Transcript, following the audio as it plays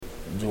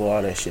Do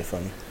all that shit for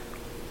me.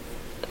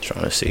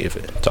 Trying to see if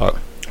it talk.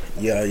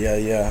 Yeah.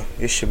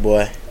 It's your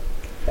boy.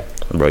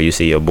 Bro, you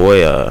see your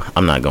boy.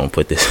 I'm not gonna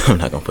put this. I'm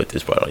not gonna put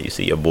this part on. You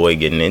see your boy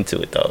getting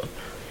into it though.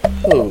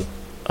 Who?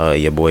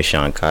 Your boy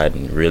Sean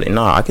Cotton. Really?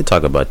 No, I could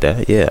talk about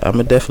that. Yeah, I'm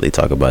gonna definitely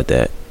talk about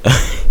that.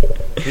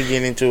 You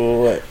getting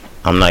into what?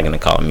 I'm not gonna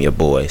call him your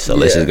boy, so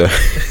let's just go.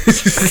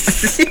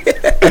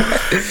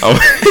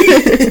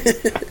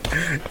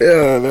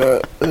 Yeah,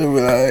 no,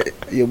 like,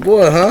 your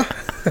boy, huh?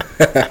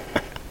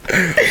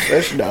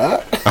 That's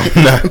not.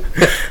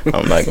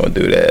 I'm not gonna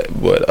do that.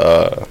 But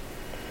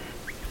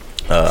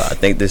I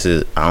think this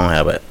is. I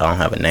don't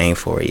have a name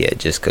for it yet,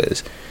 just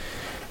cause.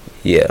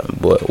 Yeah,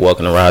 but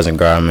welcome to Rising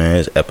Guard, man.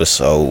 It's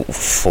episode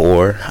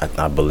 4.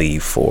 I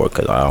believe 4,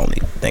 cause I only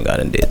think I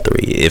done did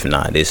 3. If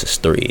not, this is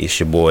 3. It's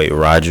your boy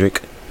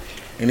Roderick.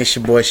 And it's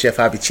your boy Chef.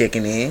 I be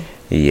checking in.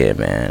 Yeah,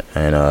 man.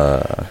 And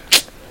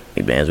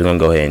bands, we're gonna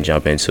go ahead and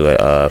jump into it.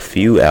 A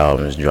few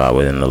albums dropped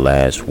within the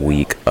last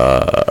week.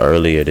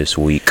 Earlier this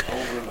week,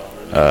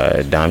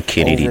 Dom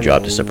Kennedy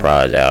dropped a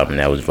surprise album.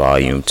 That was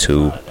Volume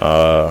 2.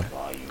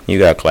 You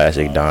got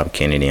classic Dom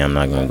Kennedy. I'm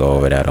not gonna go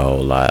over that a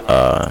whole lot.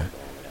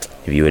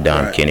 If you're a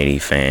Dom Kennedy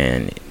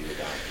fan,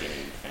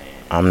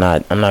 I'm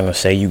not gonna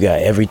say you got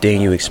everything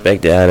you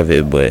expected out of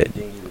it, but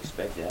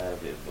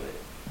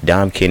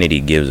Dom Kennedy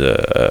gives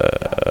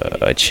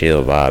a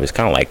chill vibe. It's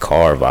kind of like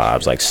car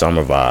vibes, like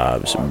summer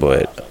vibes,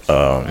 but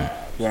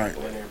right.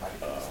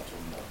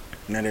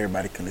 Not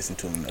everybody can listen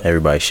to him though.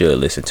 Everybody should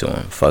listen to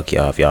him. Fuck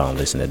y'all if y'all don't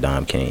listen to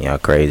Dom Kennedy. Y'all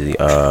crazy.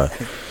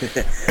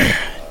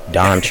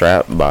 Dom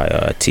Trap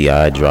by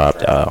T.I.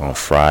 dropped on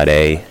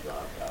Friday.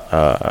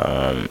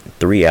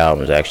 3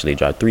 albums actually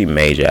dropped. 3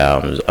 major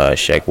albums.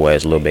 Sheck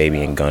West, Lil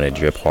Baby, and Gunna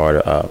Drip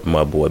Harder.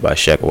 Mudboy by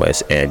Sheck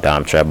West and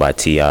Dom Trap by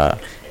T.I.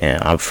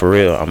 And I'm for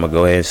real. I'm gonna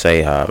go ahead and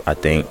say how I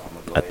think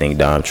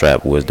Dom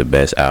Trap was the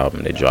best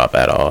album to drop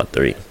out of all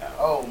 3.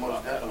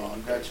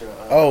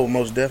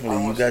 Most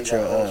definitely. You got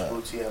your.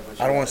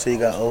 I don't want to say you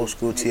got old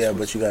school T.I.,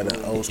 but you got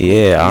an old school.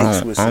 Yeah,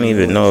 I don't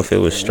even know if it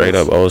was straight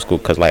up old school,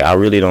 cause like I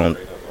really don't.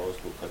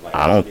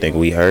 I don't think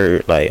we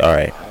heard like all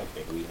right.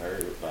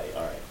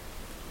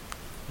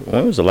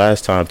 When was the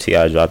last time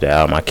T.I. dropped the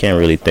album? I can't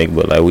really think,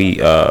 but like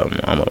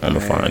I'm gonna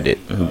find it.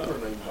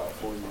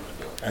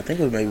 I think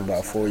it was maybe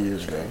about 4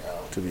 years ago,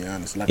 to be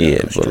honest. Like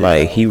yeah, but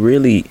like he's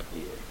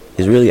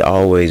really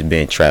always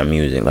been trap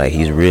music. Like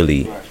he's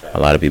really, a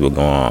lot of people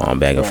go on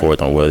back and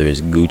forth on whether it's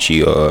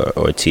Gucci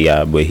or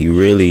T.I., but he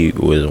really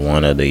was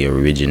one of the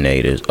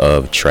originators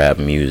of trap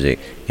music.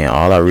 And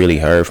all I really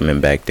heard from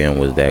him back then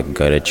was that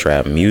gutter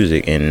trap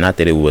music. And not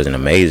that it wasn't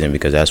amazing,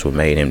 because that's what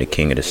made him the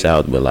king of the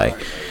South, but like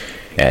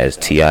as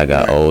T.I.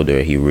 got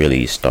older, he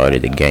really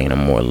started to gain a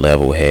more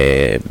level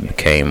head,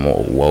 became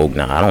more woke.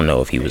 Now, I don't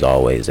know if he was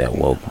always that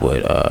woke,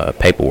 but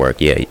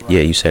Paperwork, yeah,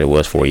 you said it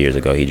was 4 years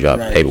ago. He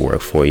dropped Paperwork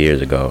 4 years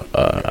ago.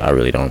 I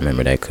really don't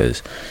remember that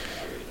because,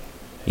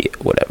 yeah,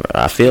 whatever.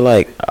 I feel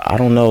like, I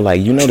don't know, like,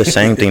 you know the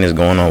same thing that's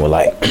going on with,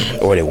 like,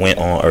 or that went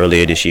on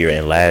earlier this year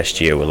and last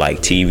year with,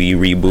 like, TV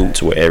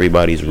reboots where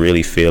everybody's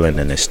really feeling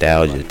the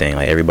nostalgia thing.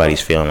 Like,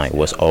 everybody's feeling like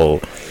what's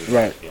old.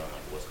 Right.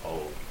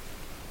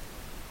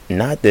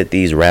 Not that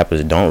these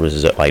rappers don't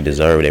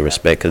deserve their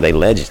respect because they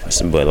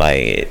legends, but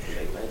like,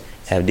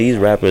 have these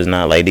rappers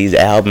not, like, these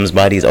albums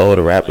by these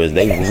older rappers,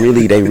 they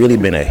really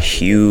been a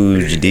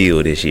huge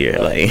deal this year,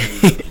 like.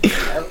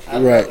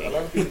 Right.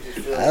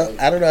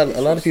 I don't know.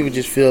 A lot of people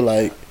just feel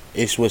like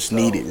it's what's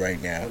needed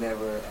right now.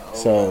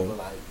 So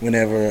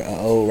whenever an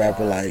old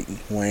rapper like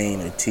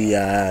Wayne or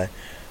T.I.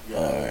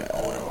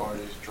 or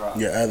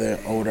your other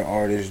older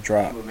artists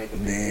drop,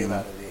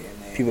 then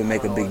people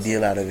make a big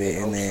deal out of it,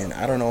 and then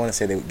I don't want to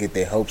say they get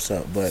their hopes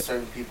up, but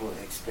certain people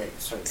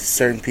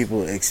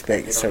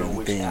expect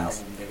certain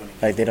things.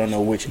 Like they don't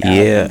know which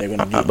album they're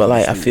gonna get. But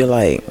like I feel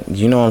like,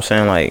 you know what I'm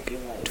saying, like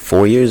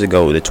 4 years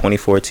ago, the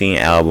 2014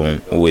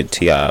 album with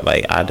T.I.,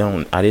 like I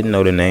didn't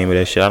know the name of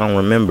that shit. I don't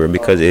remember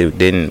because it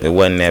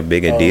wasn't that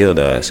big a deal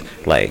to us.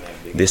 Like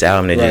this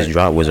album that just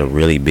dropped was a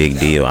really big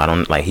deal. I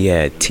don't like he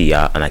had he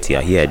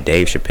had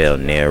Dave Chappelle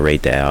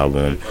narrate the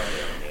album.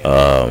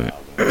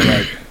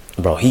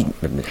 Bro, he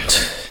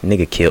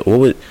nigga killed. What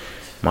was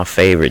my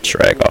favorite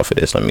track off of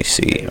this? Let me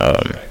see.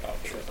 I'm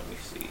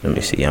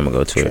gonna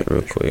go to it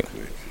real quick.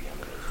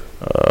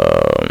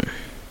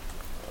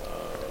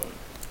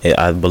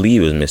 I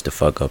believe it was Mr.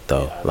 Fuck Up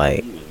though.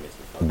 Like,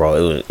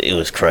 bro, it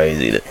was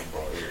crazy.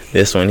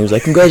 This one, he was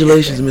like,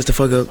 "Congratulations, Mr.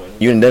 Fuck Up.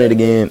 You done it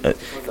again."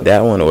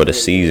 That one or the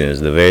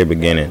Seasons, the very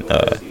beginning.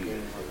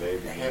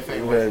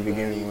 Hefe wasn't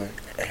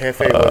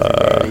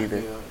bad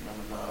either.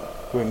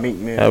 With Meek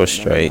Mill. That was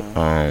straight.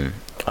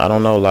 I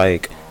don't know,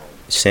 like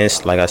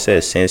I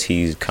said, since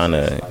he's kind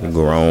of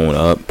grown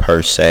up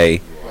per se,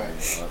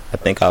 I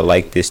think I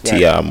like this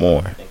T.I.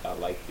 more.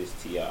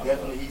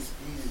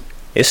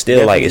 It's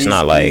still like, it's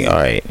not like, all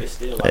right,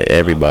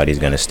 everybody's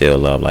gonna still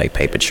love like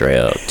Paper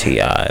Trail,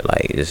 T.I.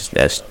 Like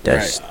that's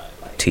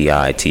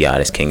T.I.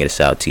 that's King of the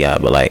South, T.I.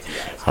 But like,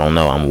 I don't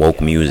know, I'm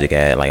woke music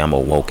I'm a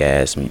woke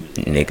ass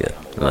nigga.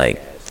 Like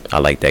I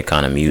like that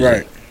kind of music.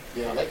 Right.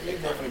 Yeah, like they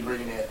definitely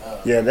bringing that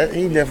Yeah, that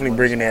he definitely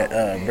bringing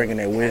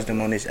that wisdom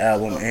on this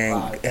album,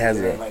 and it has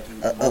a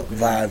up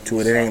vibe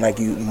to it. It ain't like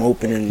you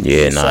moping and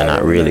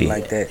not really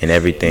like that. and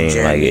everything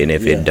like. And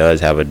if it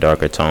does have a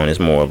darker tone, it's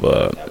more of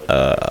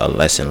a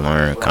lesson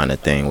learned kind of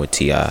thing with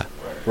T.I.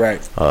 Right.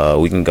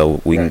 We can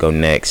go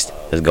next.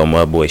 Let's go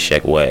Mudboy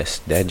Sheck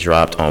West. That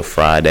dropped on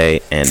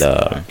Friday, and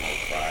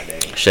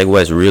Sheck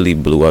West really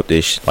blew up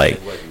this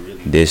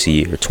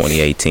year,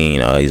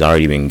 2018. He's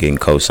already been getting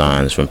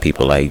cosigns from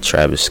people like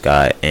Travis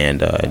Scott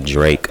and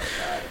Drake.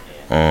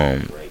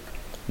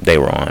 They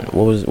were on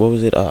what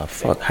was it?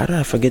 How did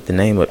I forget the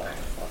name of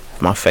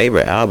my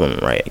favorite album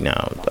right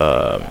now?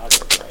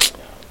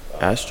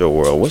 Astro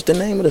World. What's the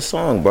name of the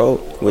song,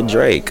 bro? With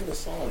Drake.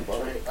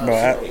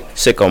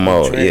 Sicko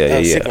Mode. Yeah.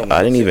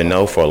 I didn't even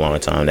know for a long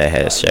time that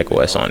had Sheck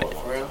West on it.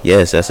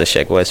 Yes, that's a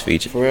Sheck West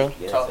feature. For real?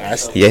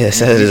 Yes,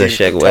 that is a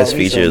Sheck West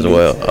feature as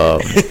well.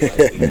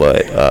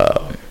 But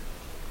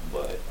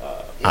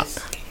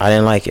I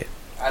didn't like it.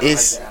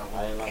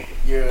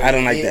 I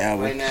don't like the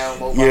album.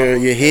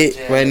 Your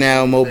hit right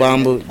now, Mo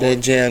Bamba,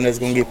 that jam that's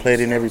gonna get played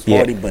in every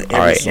party. But all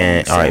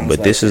right.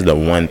 But this is the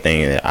one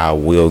thing that I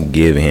will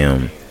give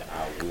him.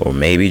 Or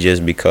maybe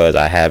just because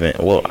I haven't.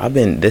 Well,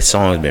 this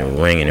song's been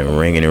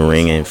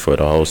ringing for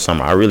the whole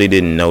summer. I really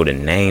didn't know the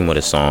name of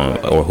the song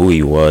or who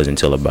he was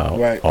until about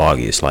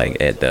August, like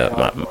at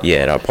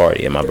our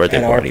party, at my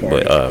birthday party.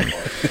 But I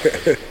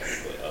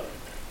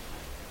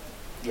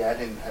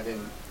didn't.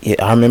 Yeah,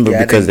 I remember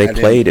because they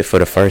played it for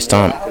the first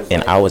time,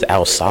 and I was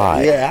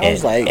outside,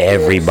 and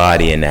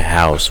everybody in the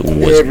house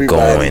was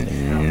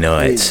going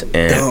nuts,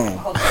 and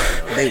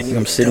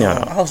I'm sitting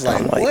there. I was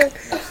like, what?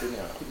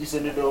 You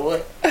sitting there doing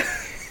what?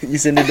 You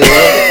sitting there doing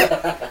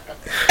what?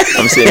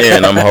 I'm sitting there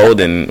and I'm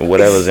holding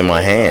whatever's in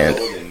my hand,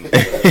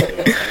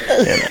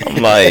 and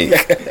I'm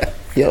like,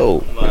 yo,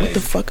 what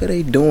the fuck are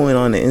they doing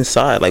on the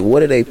inside? Like,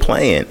 what are they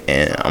playing?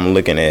 And I'm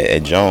looking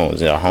at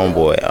Jones, our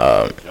homeboy,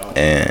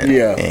 and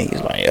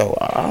he's like, yo,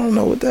 I don't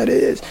know what that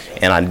is.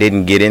 And I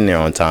didn't get in there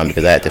on time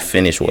because I had to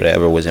finish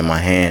whatever was in my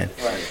hand.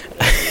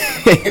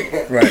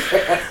 Right.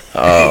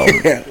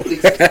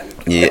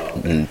 Yeah.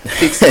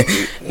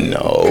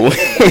 No.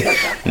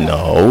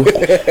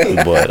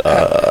 But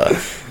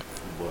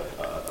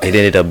it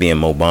ended up being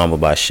Mo Bamba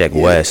by Sheck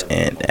West,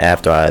 and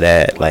after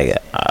that, like,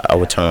 I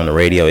would turn on the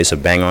radio. It's a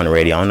banger on the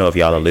radio. I don't know if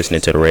y'all are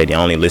listening to the radio.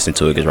 I only listen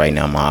to it because right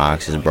now my aux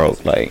is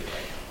broke. Like,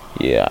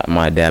 yeah,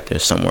 my adapter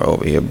is somewhere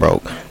over here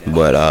broke.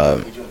 But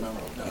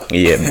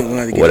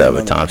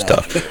whatever. Time's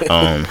tough.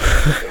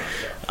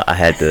 I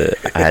had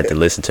to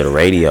listen to the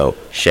radio.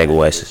 Sheck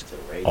West is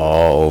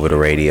all over the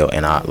radio,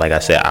 and like I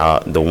said,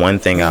 the one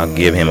thing I'll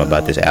give him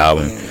about this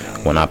album,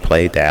 when I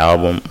played the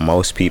album,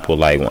 most people,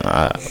 like,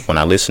 when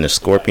I listen to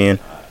Scorpion,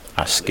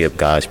 I skip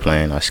God's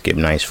Plan, I skip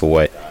Nice for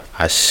What.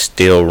 I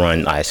still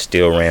ran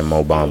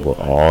Mo Bamba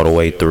all the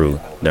way through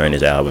during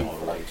this album.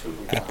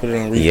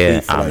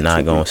 I'm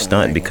not gonna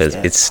stunt because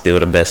it's still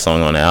the best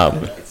song on the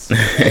album.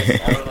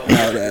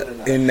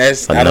 And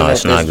that's, I don't know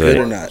if that's good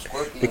or not.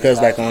 Because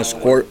like on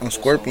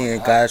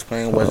Scorpion, God's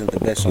Plan wasn't the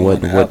best song on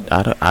the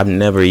album. I've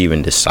never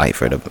even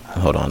deciphered.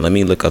 Hold on, let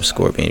me look up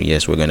Scorpion.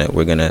 Yes, we're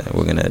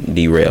gonna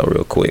derail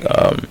real quick.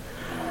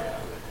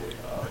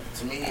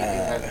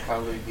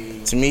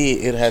 To me,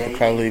 it had to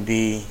probably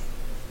be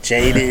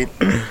Jaded.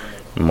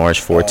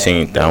 March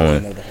 14th. That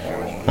one.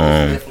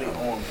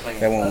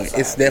 That one.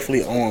 It's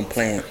definitely on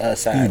playing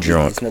side B.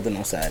 Drunk. It's nothing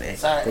on side A.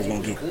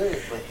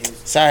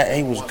 Side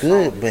A was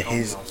good, but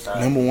his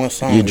number one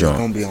song is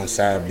gonna be on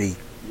side B.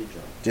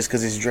 Just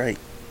because it's Drake.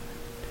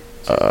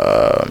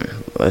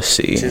 Let's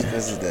see.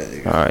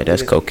 All right,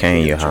 that's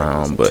Cocaine you're high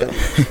on, but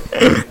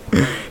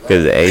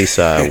because the A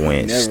side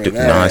went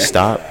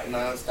non-stop.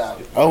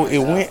 Oh, it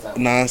went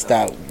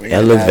non-stop.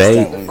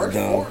 Elevate.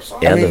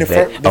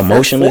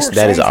 Emotionless.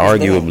 That is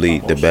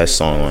arguably the best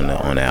song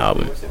on the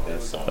album.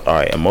 All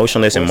right,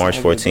 Emotionless and March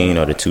 14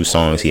 are the two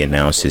songs he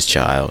announced his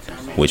child,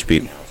 which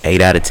be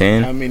 8 out of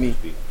 10. How many?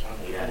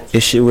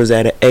 This shit was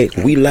at an 8.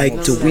 We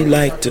like to.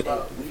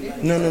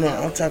 No.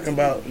 I'm talking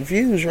about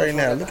views right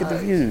now. Look at the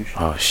views.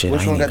 Oh shit!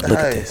 Which one got the look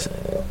highest? At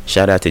this.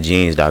 Shout out to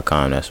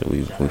jeans.com. That's what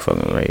we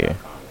fucking right here.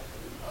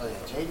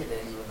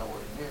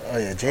 Oh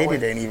yeah,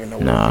 Jaded ain't even know.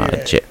 Nah,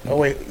 oh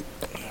wait.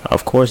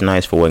 Of course,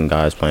 Nice for What and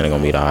God's Plan are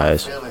gonna be the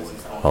highest.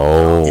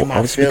 Oh,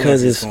 that's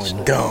because it's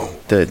dumb.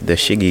 The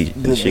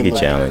Shiggy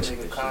challenge.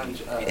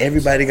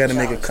 Everybody got to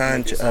make a yeah,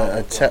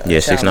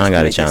 6ix9ine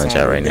got a challenge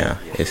out right now.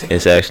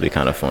 It's actually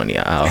kind of funny.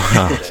 I'll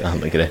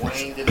look at that.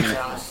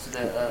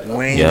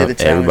 Wayne did a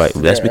challenge. Everybody.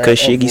 That's because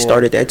Shiggy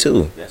started that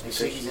too.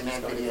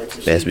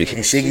 That's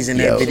because Shiggy's in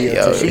that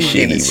video too.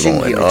 Shiggy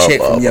blowing up.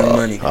 Check from Young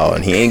Money. Oh,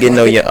 and he ain't getting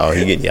no. I'll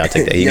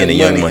take that. He getting a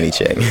Young Money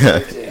check.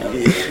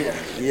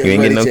 You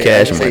ain't getting no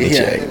cash money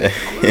check.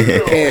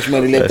 Cash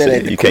money, let that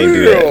at the You can't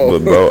do that.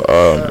 But bro,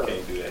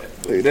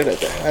 leave that at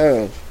the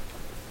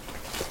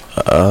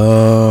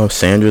house.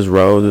 Sandra's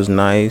Rose was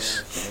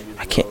nice.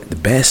 I can't. The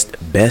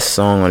best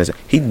song on his.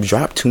 He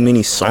dropped too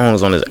many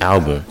songs on his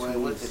album.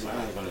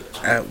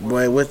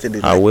 Boy, what did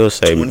it? I will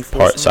say,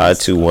 side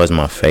 2 was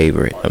my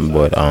favorite,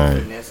 but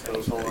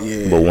yeah,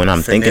 But when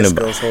I'm thinking Finesse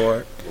about, goes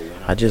hard.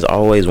 I just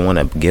always want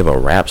to give a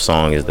rap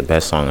song as the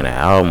best song on the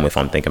album if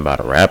I'm thinking about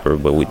a rapper.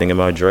 But we thinking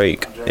about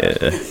Drake.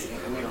 Yeah.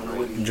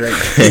 Drake.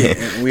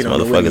 This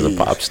motherfucker's a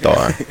pop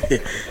star.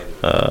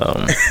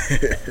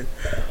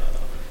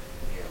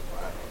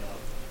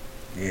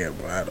 Yeah,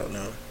 bro. I don't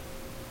know.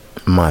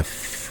 My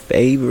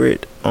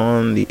favorite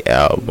on the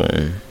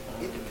album.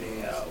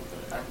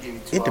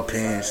 It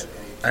depends.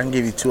 I can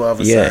give you two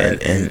off a Yeah,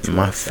 side. and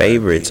my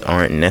favorites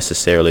aren't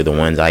necessarily the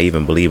ones I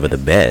even believe are the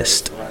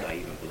best.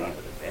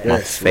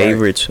 My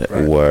favorites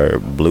were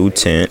Blue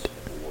Tint,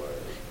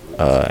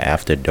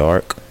 After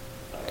Dark,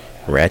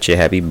 Ratchet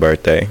Happy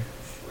Birthday,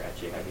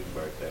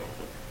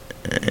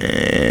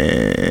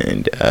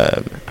 and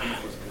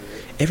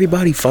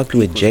everybody fucked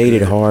with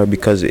Jaded hard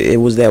because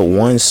it was that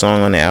one song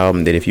on the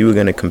album that if you were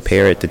gonna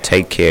compare it to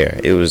Take Care,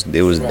 it was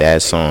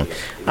that song.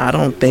 I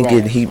don't think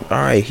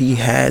he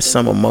had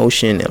some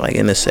emotion like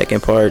in the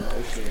second part.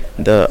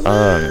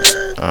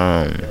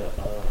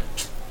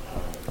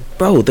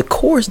 Bro, the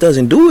chorus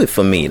doesn't do it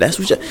for me. That's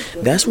what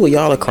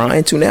y'all are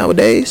crying to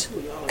nowadays.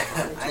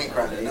 I ain't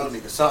crying to no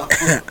nigga song.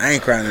 I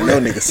ain't crying to no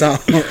nigga song.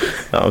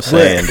 I'm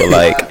saying, but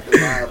like,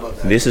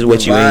 this is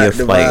what you in your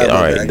like.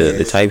 All right,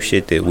 the type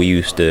shit that we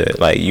used to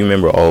like. You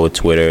remember old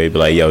Twitter? It'd be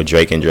like, yo,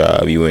 Drake and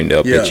Drive. You end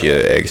up at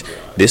your ex.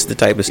 This the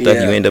type of stuff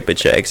you end up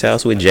at your ex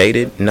house with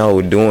Jaded. No,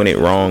 doing it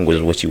wrong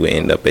was what you would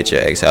end up at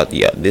your ex house.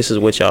 Yeah, this is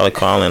what y'all are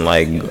calling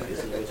like.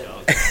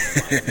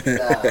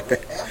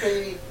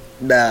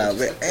 Nah,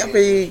 man. I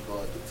mean,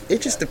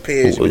 it just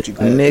depends what you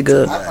go.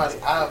 Nigga.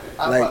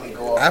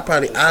 I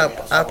probably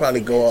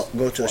go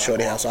to a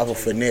shorty house off of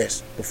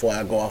Finesse before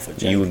I go off of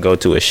Jaded. You would go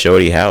to a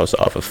shorty house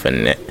off of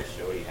Finesse.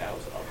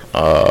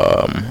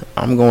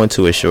 I'm going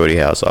to a shorty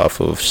house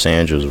off of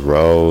Sandra's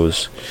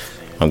Rose.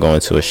 I'm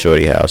going to a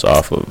shorty house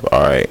off of.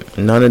 All right,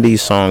 none of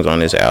these songs on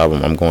this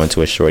album I'm going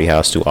to a shorty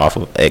house to off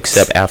of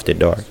except After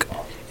Dark.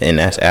 And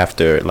that's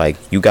after, like,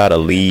 you gotta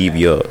leave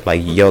your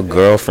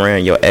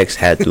girlfriend, your ex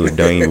had to have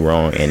done you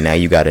wrong, and now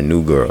you got a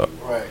new girl,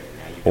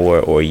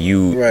 or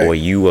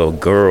you a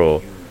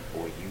girl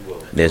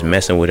that's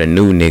messing with a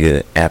new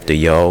nigga after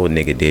your old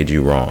nigga did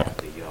you wrong.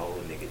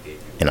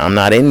 And I'm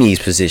not in these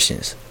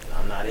positions.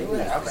 I'm not in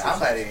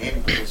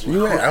any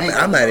position.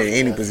 I'm not in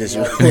any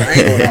position. I ain't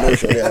going to no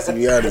shorty house, to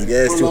be honest.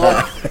 Gas too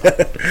high.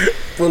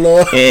 Pull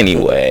off.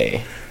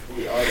 Anyway.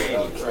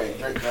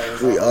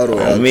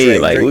 On me,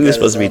 like we were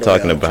supposed to be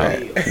talking about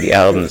the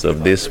albums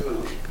of this.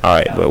 All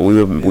right, but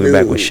we were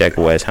back with Sheck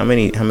West. How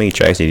many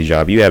tracks did he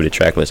drop? You have the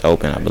track list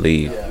open, I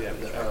believe.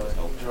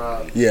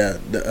 Yeah,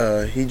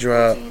 he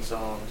dropped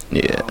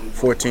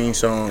 14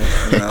 songs.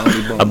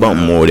 I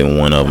bumped more than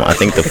one of them. I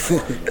think the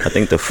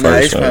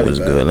first one was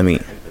good.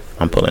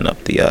 I'm pulling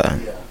up the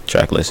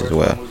track list as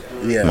well.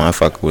 Yeah,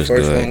 motherfucker was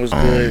first good. One was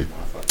good.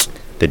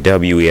 The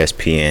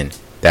WESPN,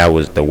 that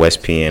was the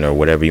West PN or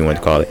whatever you want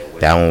to call it.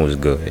 That one was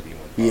good.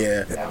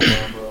 Yeah.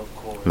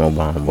 Mo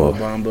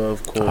Bamba,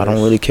 of course. I don't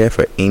really care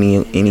for any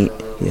other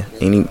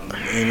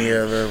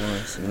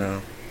ones, you know.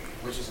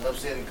 Which is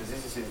upsetting because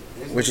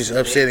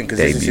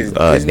this is his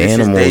debut. The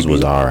Animals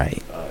was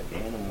alright.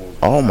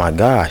 Oh my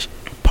gosh.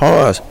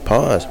 Pause.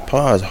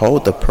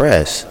 Hold the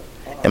press.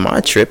 Am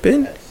I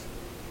tripping?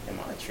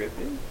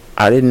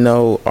 I didn't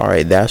know.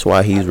 Alright, that's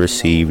why he's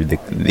received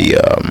the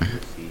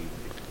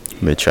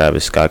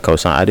Travis Scott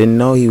cosign. I didn't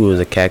know he was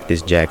a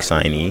Cactus Jack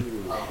signee.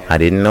 I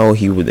didn't know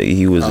he was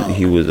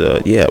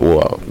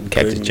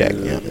Cactus Jack,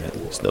 yeah,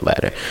 it's the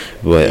latter.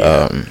 But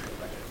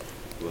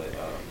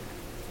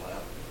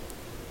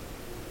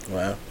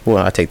wow. Well,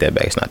 I take that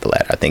back. It's not the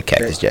latter. I think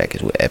Cactus Jack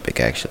is with Epic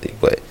actually.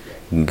 But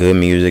good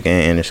music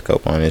and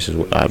Interscope on this is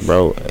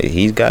bro.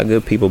 He's got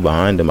good people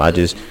behind him.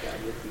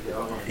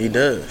 He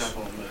does.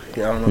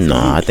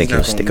 I think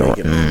he'll stick around.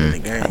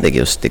 I think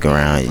he'll stick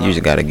around. You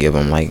just gotta give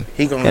him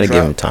give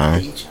him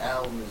time.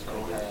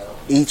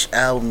 Each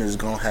album is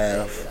gonna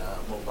have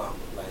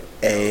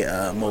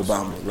a Mo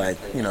Bamba, like,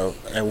 you know,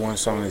 that one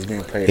song is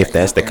being played. If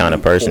that's the kind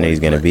of person he's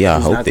gonna be, I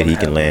hope that he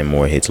can land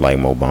more hits like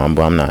Mo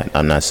Bamba.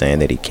 I'm not saying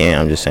that he can't.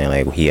 I'm just saying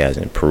like he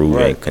hasn't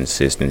proven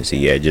consistency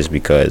yet. Just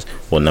because,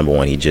 well, number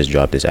one, he just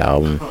dropped this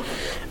album.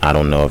 I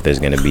don't know if there's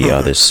gonna be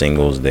other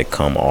singles that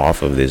come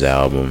off of this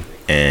album,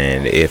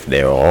 and if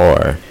there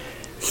are,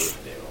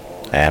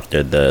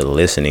 after the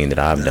listening that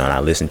I've done,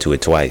 I listened to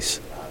it twice.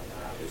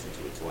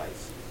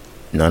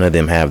 None of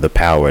them have the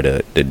power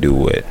to do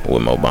what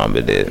Mo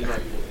Bamba did.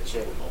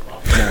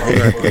 He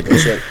got to go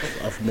check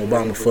off of Mo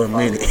Bamba for a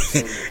minute.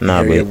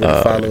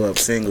 But follow up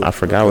single. I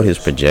forgot what his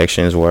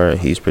projections were.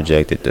 He's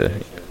projected to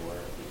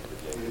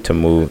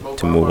move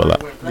a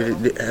lot.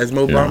 Has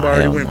Mo Bamba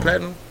already went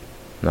platinum?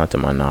 Not to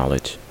my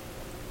knowledge.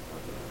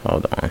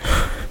 Hold on.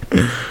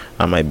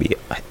 I might be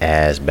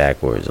ass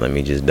backwards. Let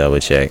me just double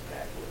check.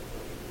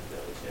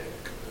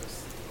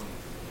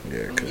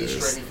 Yeah,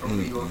 cause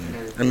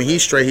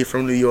he's straight. He's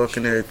from New York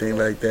and everything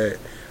like that.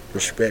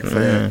 respect for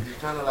that. He's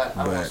kind of like,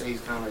 I don't want to say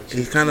he's kind of like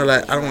He's kind of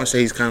like, I don't want to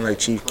say he's kind of like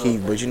Chief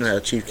Keef, but you know how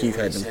Chief Keef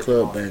had them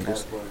club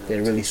bangers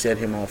that really set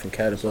him off and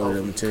catapulted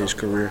him into his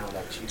career.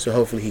 So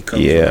hopefully he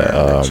comes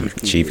around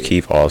like Chief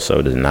Keef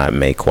also does not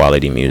make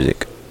quality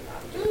music.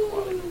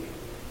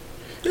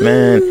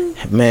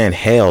 Man,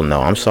 hell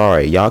no. I'm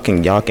sorry. Y'all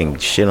can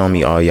shit on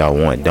me all y'all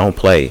want. Don't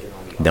play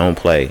games.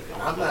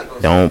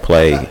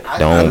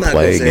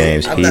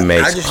 He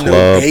makes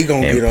club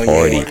and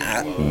party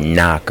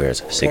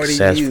knockers.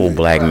 Successful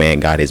black man,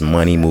 got his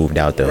money, moved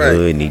out the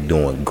hood, and he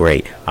doing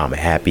great. I'm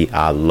happy.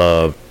 I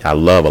love a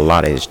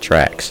lot of his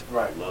tracks.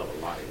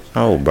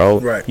 Oh,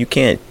 bro, you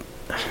can't.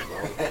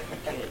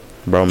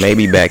 Bro,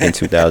 maybe back in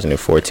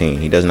 2014,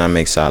 he does not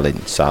make solid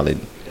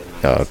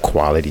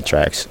quality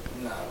tracks.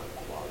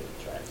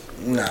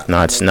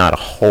 No, it's not a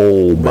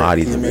whole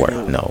body of work.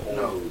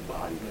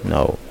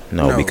 No,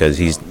 because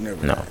he's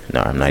no.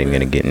 I'm not even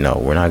gonna get. No,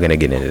 we're not gonna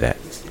get into that.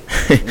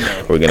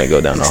 We're gonna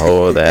go down the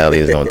whole other alley.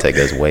 It's gonna take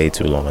us way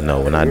too long.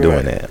 No, we're not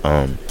doing that.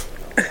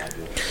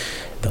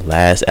 The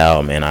last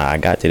album, and I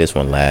got to this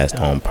one last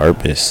on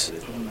purpose,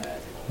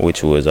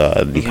 which was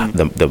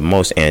the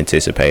most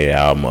anticipated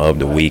album of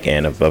the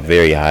weekend, a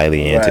very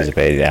highly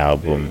anticipated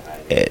album,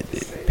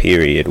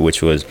 period,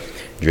 which was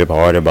Drip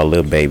Harder by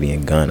Lil Baby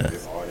and Gunna.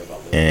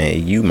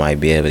 And you might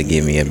be able to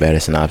give me a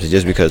better synopsis,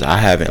 just because I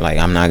haven't, like,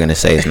 I'm not going to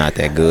say it's not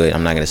that good.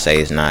 I'm not going to say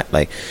it's not,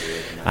 like,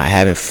 I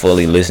haven't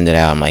fully listened to the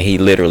album. Like, he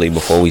literally,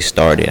 before we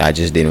started, I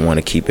just didn't want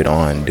to keep it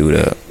on due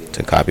to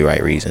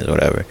copyright reasons or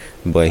whatever.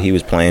 But he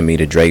was playing me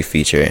the Drake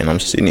feature, and I'm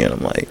sitting here and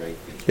I'm like,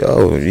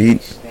 yo,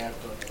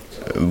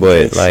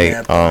 but,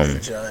 like,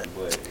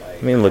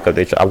 let me look up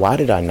their track. Why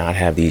did I not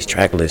have these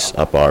track lists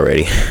up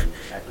already?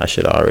 I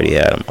should have already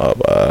had them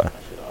up,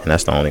 and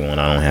that's the only one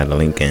I don't have the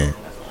link in.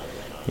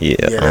 Yeah,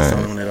 that's the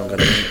only one that don't got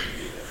a link.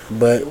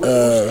 But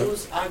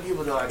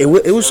it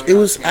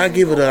was I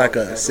give it like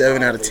a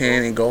 7 out of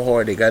 10 and Go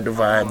Hard. They got the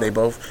vibe. They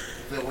both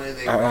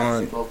are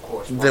on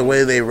the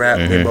way they rap.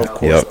 They both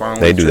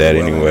correspond. They do that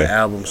anyway. On the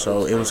album,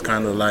 so it was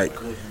kind of like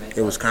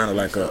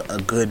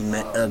a good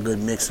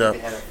mix up.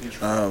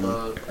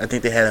 I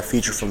think they had a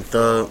feature from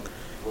Thug.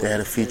 They had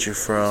a feature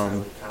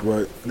from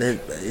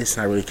it's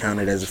not really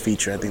counted as a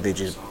feature. I think they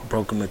just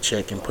broke him a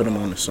check and put him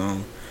on the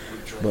song.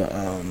 But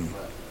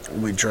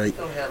with Drake,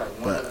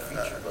 but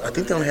I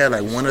think they only had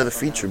like one other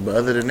feature. But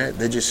other than that,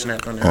 they just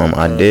snapped on that.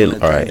 I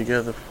did. All right.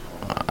 Together.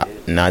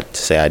 Not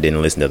to say I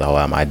didn't listen to the whole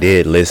album. I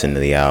did listen to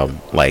the album,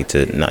 like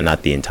to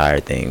not the entire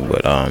thing,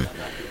 but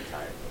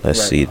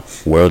let's see.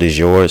 World Is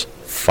Yours,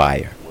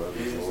 fire.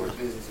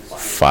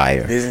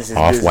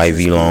 Off-White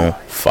V-Lone,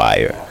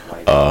 fire.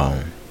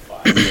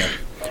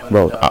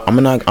 Bro,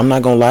 I'm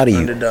not gonna lie to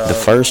you. The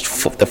first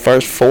 4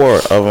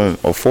 of them,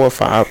 or 4 or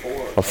 5,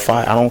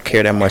 I don't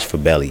care that much for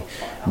Belly,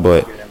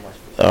 but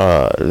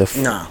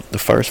the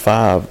first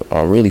 5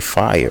 are really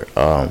fire.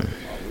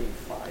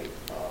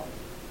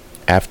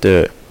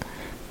 After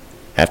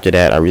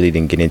that, I really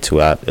didn't get into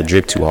it. A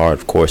Drip Too Hard,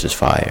 of course, is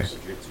fire.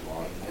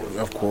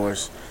 Of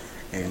course,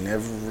 and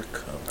Never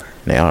Recover.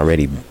 They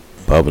already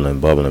bubbling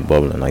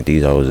like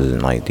these hoses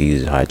and like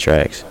these high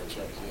tracks.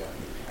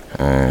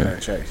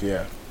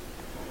 Yeah.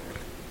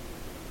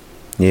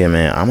 Yeah,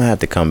 man, I'm gonna have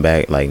to come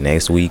back like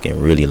next week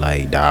and really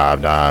like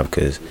dive,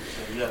 cause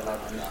yeah,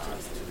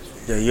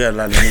 you got a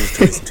lot of music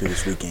to listen to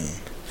this weekend.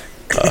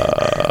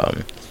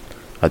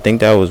 I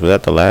think was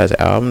that the last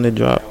album that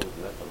dropped?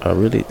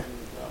 Really?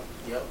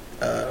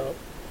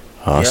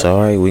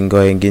 Sorry, we can go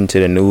ahead and get into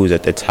the news.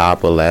 At the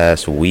top of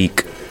last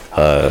week,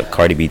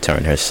 Cardi B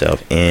turned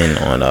herself in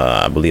on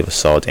I believe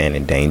assault and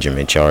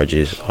endangerment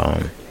charges.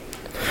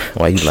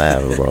 Why you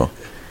laughing, bro?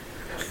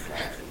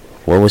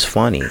 What was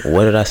funny?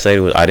 What did I say?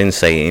 I didn't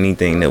say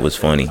anything that was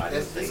funny.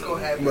 This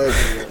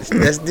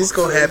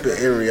gonna happen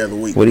every other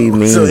week. What do you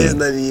mean? So it's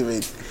not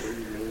even.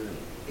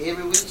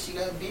 Every week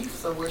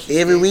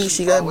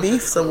she got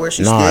beef somewhere.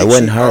 No, it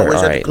wasn't her.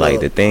 All right, like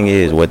the thing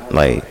is, what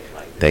like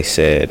they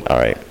said. All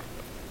right,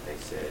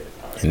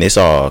 and this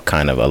all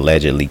kind of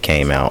allegedly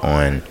came out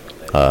on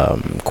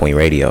Queen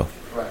Radio.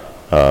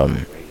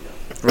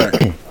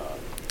 Right.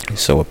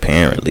 So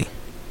apparently,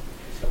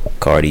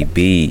 Cardi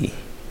B,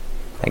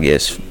 I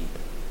guess,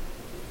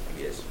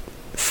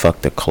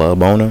 fucked the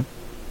club owner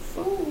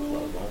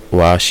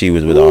while she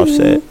was with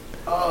Offset.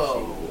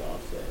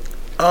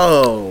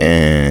 Oh.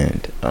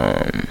 And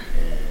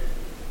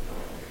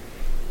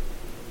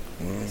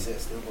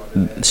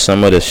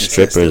some of the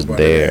strippers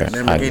there,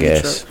 I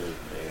guess,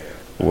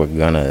 were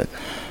gonna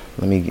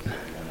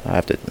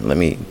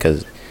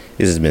because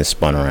this has been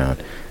spun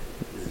around.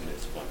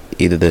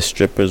 Either the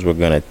strippers were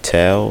gonna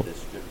tell,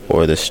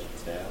 or the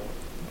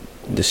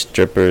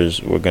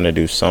strippers were gonna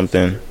do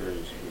something.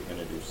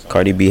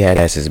 Cardi B had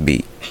his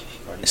beat,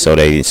 so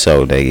they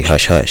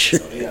hush.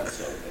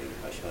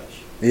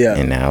 Yeah.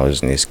 And now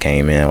this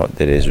came out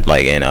that is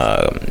like, and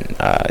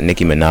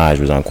Nicki Minaj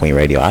was on Queen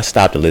Radio. I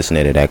stopped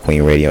listening to that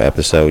Queen Radio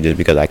episode just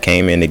because I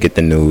came in to get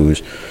the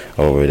news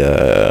over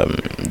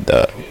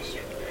the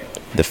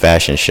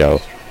fashion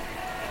show.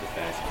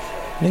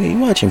 Nigga, you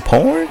watching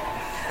porn?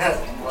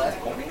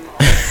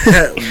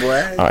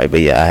 Boy. All right, but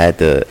yeah, I had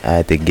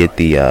to get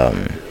the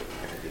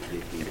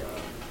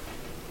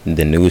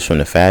news from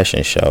the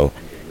fashion show,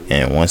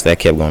 and once that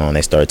kept going on,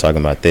 they started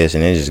talking about this,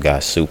 and it just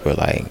got super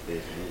like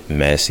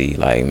messy,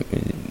 like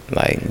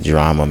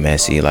drama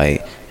messy,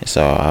 like.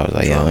 So I was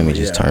like, yeah, let me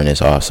just turn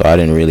this off. So I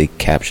didn't really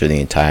capture the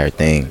entire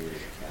thing,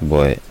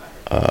 but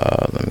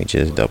let me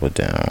just double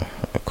down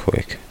real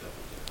quick.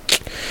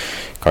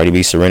 Cardi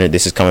B surrendered.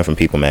 This is coming from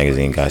People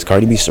magazine, guys.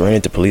 Cardi B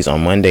surrendered to police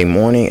on Monday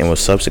morning and was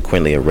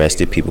subsequently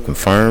arrested. People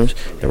confirms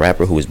the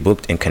rapper, who was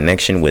booked in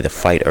connection with a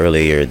fight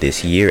earlier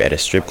this year at a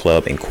strip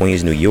club in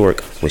Queens, New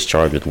York, was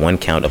charged with 1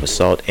 count of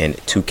assault and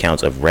 2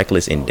 counts of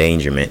reckless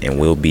endangerment and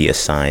will be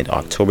assigned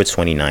October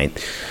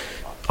 29th.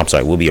 I'm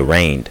sorry, will be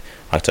arraigned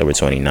October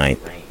 29th.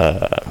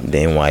 The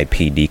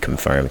NYPD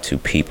confirmed to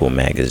People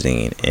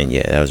magazine, and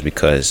yeah, that was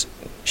because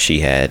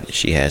she had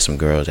some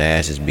girls'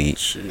 asses beat.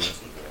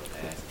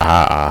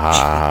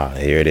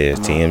 Here it is,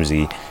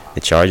 TMZ.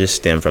 The charges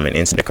stem from an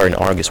incident occurred in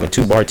August when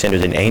 2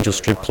 bartenders in Angel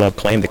Strip Club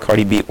claimed that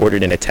Cardi B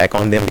ordered an attack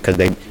on them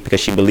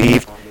because she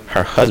believed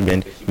her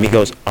husband,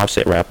 Migos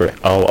Offset rapper.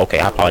 Oh, okay,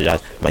 I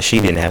apologize, but she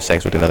didn't have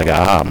sex with another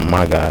guy. Oh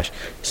my gosh,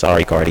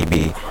 sorry, Cardi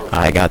B.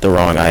 I got the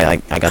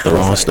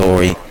wrong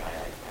story.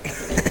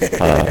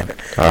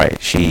 All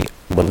right, she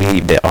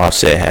believed that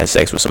Offset had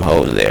sex with some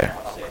hoes there,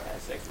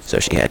 so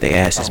she had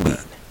their asses beat.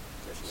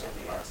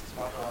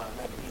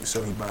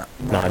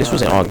 Nah, this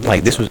was in August.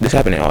 Like this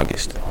happened in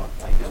August. I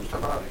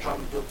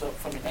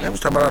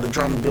was talking about all the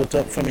drama built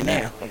up for me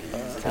now.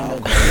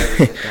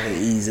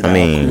 Easy, I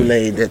mean,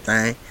 Kool-Aid that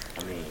thing.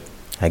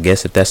 I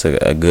guess if that's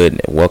a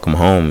good welcome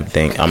home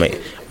thing. I mean,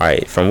 all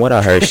right. From what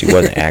I heard, she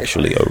wasn't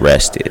actually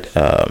arrested.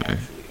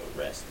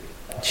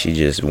 She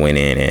just went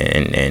in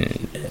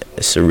and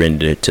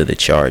surrendered to the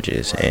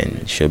charges,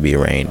 and she'll be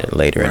arraigned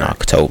later in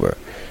October.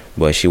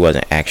 But she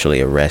wasn't actually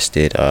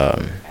arrested.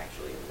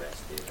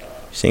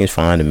 Seems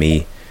fine to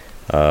me.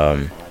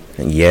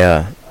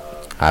 Yeah,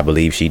 I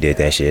believe she did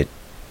that shit.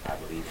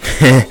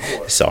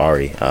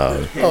 Sorry.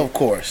 Of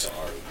course.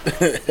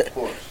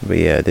 But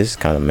yeah, this is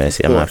kind of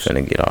messy. I'm not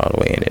finna get all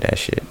the way into that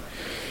shit.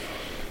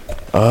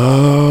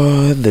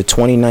 The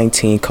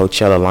 2019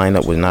 Coachella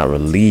lineup was not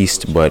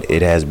released, but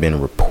it has been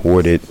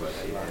reported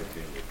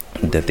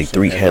that the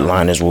 3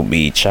 headliners will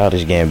be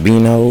Childish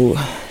Gambino,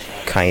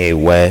 Kanye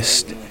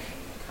West,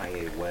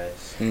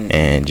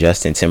 and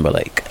Justin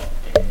Timberlake.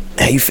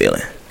 How you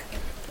feeling?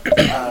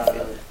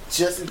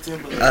 Justin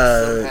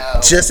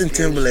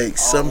Timberlake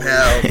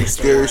somehow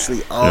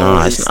mysteriously always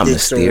No, it's not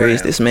sticks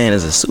mysterious. around. This man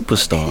is a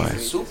superstar.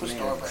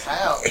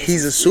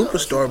 He's a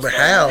superstar, but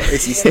how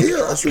is he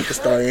still a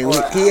superstar? And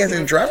he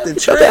hasn't dropped the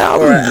Dropped track the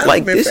album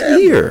like this forever.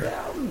 year.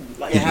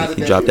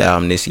 He dropped the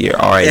album this year.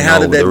 All right,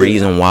 no, the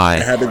reason why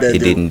it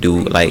didn't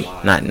do, like,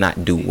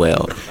 not do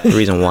well, the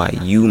reason why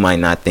you might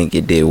not think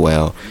it did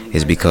well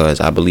is because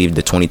I believe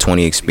the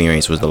 2020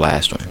 experience was the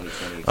last one.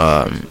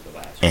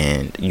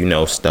 And you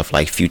know, stuff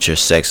like Future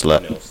Sex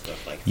Love,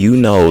 you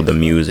know, the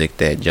music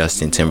that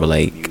Justin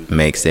Timberlake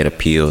makes that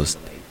appeals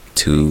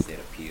to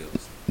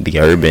the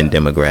urban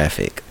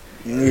demographic.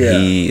 Yeah.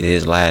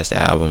 His last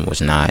album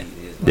was not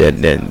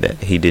that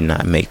he did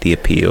not make the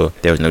appeal.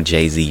 There was no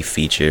Jay-Z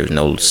feature,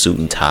 no suit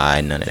and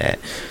tie, none of that.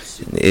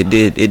 It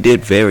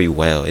did very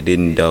well. It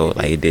didn't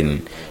it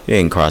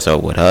didn't cross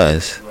over with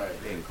us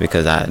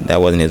because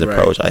that wasn't his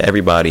approach. Like,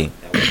 everybody,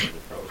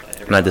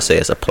 not to say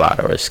it's a plot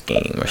or a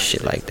scheme or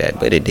shit like that,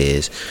 but it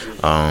is.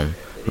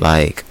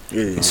 Like,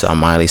 you saw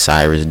Miley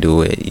Cyrus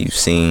do it. You've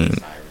seen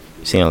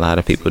a lot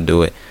of people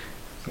do it.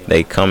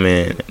 They come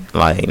in,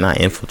 like, not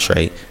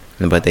infiltrate,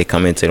 but they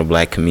come into the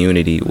black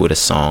community with a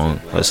song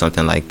or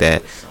something like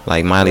that,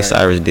 like Miley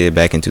Cyrus did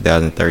back in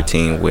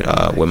 2013 with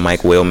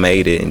Mike Will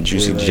Made It and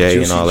Juicy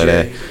J and all of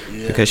that,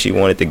 because she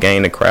wanted to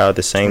gain the crowd.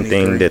 The same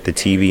thing that the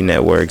TV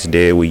networks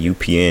did with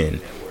UPN,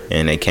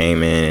 and they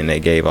came in and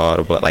they gave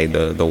all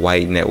the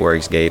white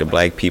networks gave the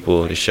black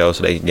people the show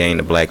so they gained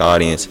the black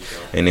audience,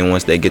 and then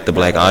once they get the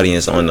black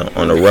audience on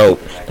the rope,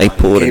 they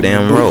pull the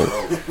damn rope.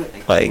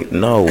 Like,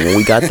 no, when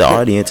we got the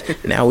audience,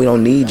 now we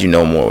don't need you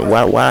no more.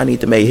 Why I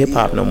need to make hip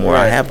hop no more?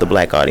 I have the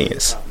black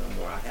audience.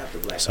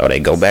 So they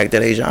go back to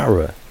their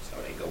genre.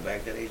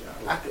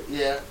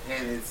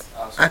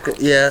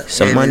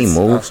 Some money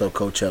move. Also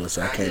Coachella,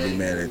 so I can't be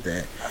mad at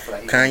that.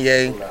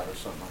 Kanye,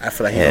 I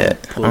feel like I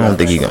don't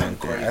think he gonna.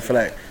 I feel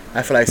like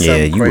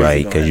yeah, you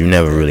right, because you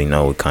never really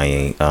know with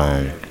Kanye.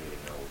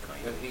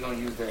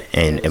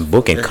 And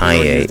booking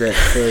Kanye,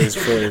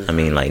 I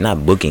mean, like,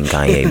 not booking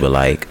Kanye, but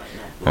like,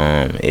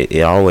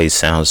 it always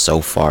sounds so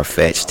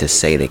far-fetched to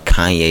say that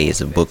Kanye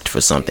is booked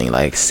for something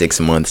like 6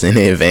 months in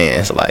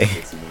advance. Like,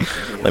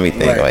 let me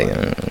think, like,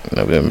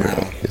 November,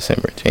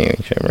 December, January,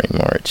 February,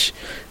 March.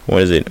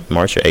 What is it,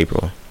 March or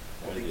April?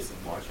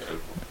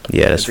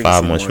 Yeah, that's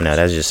 5 months from now.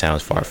 That just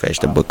sounds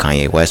far-fetched to book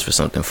Kanye West for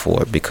something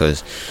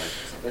because...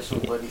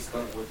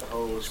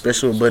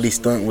 Special Buddy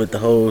stunt with the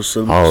whole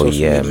oh,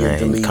 yeah, man.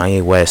 Delete.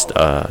 Kanye West,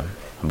 I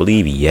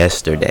believe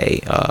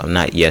yesterday,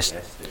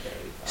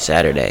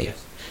 Saturday,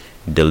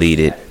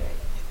 deleted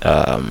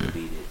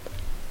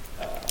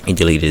He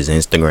deleted his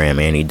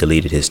Instagram and he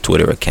deleted his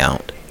Twitter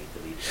account.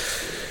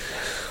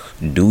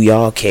 Do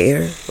y'all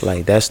care?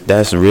 Like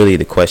that's really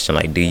the question.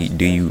 Like, do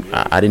you?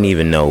 I didn't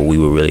even know we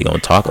were really gonna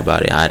talk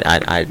about it.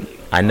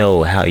 I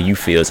know how you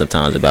feel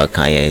sometimes about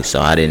Kanye,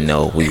 so I didn't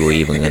know we were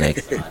even gonna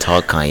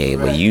talk Kanye.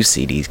 But you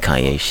see these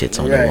Kanye shits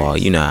on the wall.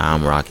 You know how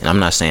I'm rocking. I'm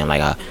not saying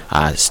like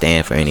I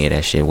stand for any of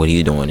that shit. What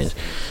he's doing is,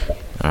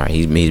 all right.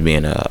 He's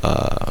being yo,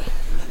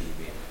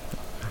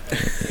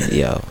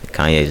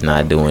 Kanye's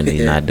not doing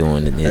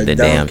the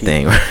damn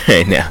thing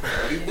right now.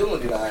 He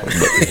doing it,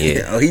 alright.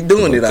 Yeah, he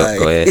doing it, alright.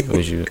 Go ahead.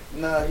 What you?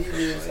 I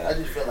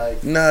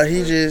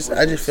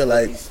just feel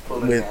like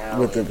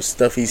with the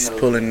stuff he's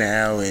pulling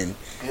now, and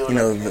you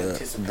know the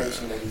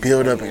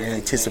build up and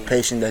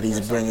anticipation that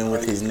he's bringing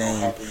with his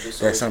name,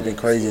 that something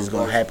crazy is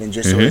gonna happen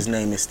just so his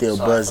name is still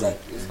buzzing.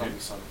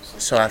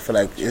 So I feel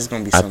like it's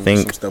gonna be some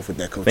stuff with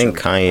that. I think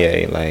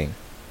Kanye, like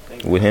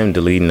with him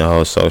deleting the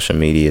whole social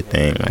media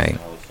thing, like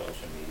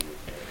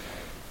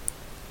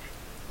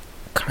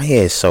Kanye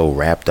is so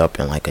wrapped up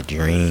in like a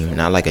dream,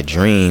 not like a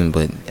dream,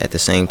 but at the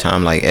same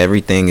time, like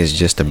everything is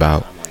just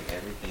about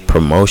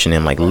promotion,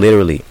 and like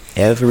literally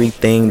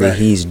everything that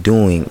he's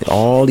doing,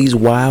 all these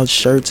wild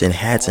shirts and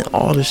hats and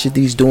all the shit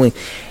he's doing,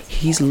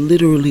 he's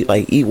literally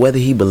like, whether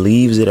he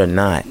believes it or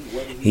not,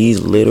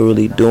 he's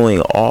literally doing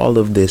all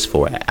of this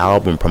for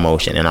album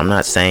promotion. And I'm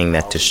not saying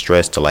that to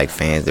stress to like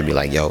fans to be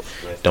like, yo,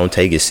 don't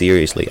take it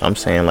seriously. I'm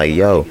saying like,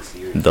 yo,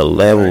 the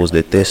levels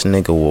that this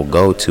nigga will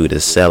go to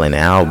sell an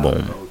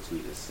album.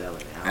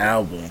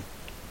 And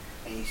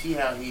you see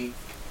how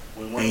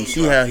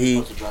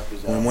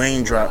when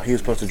Wayne dropped, he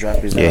was supposed to drop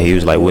his album. Yeah, he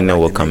was like, we know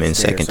we'll come in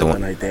second to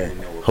one. Like that.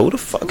 Who the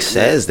fuck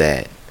says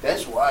that?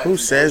 Who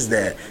says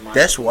that?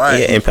 That's why.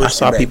 Yeah, and I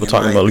saw people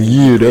talking about,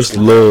 yeah, that's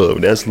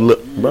love.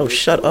 Bro,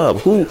 shut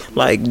up. Who,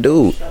 like,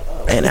 dude?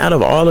 And out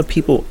of all the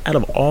people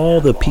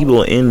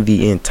in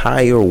the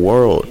entire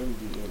world,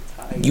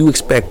 you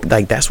expect,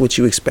 like, that's what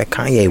you expect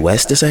Kanye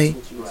West to say?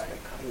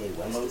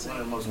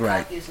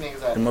 Right.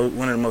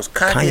 One of the most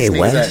Kanye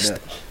West.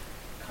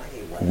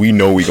 We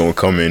know we gonna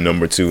come in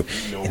number 2,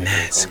 and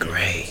that's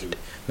great.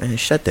 Man,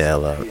 shut the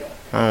hell up. I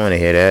don't want to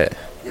hear that.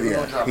 Yeah, we're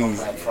gonna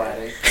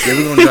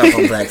drop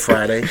on Black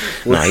Friday.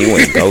 Nah, he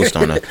went ghost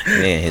on her.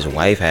 Man, his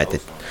wife had to.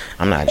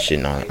 I'm not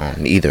shitting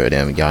on either of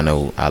them. Y'all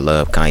know I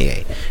love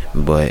Kanye,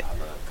 but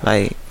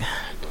like,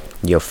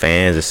 your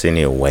fans are sitting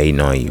here waiting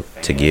on you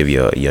to give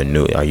your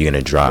new. Are you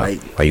gonna drop?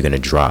 Are you gonna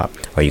drop?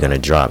 Are you gonna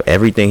drop?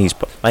 Everything he's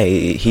like,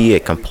 he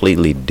had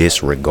completely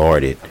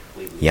disregarded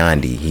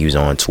Yandi. He was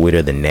on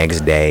Twitter the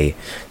next day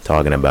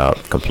talking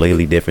about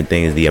completely different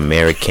things. The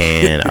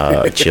American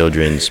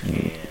children's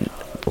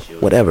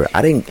whatever.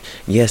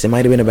 Yes, it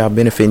might have been about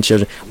benefiting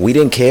children. We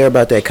didn't care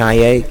about that,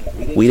 Kanye.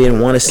 We didn't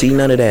want to see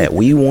none of that.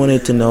 We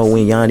wanted to know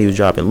when Yandi was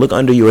dropping. Look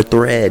under your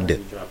thread.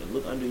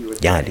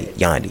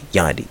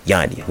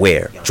 Yandi.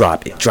 Where?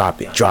 Drop it.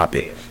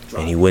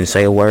 And he wouldn't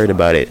say a word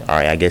about it. All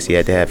right, I guess he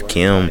had to have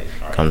Kim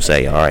come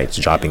say, all right, it's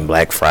dropping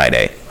Black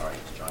Friday.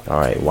 All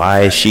right,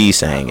 why is she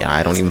saying it?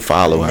 I don't even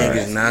follow her.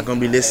 Niggas not gonna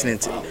be listening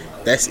to.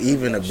 That's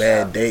even a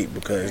bad date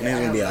because niggas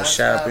gonna be out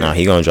shopping. No,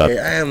 he gonna drop. I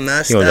am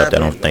not. He gonna drop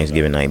that on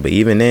Thanksgiving night. But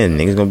even then,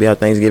 niggas gonna be out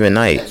Thanksgiving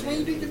night. That's when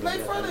you do the Black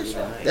Friday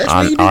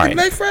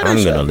show.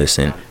 I'm gonna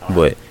listen,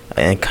 but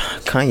and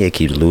Kanye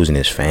keeps losing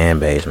his fan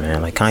base,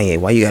 man. Like, Kanye,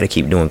 why you gotta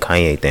keep doing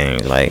Kanye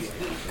things? Like,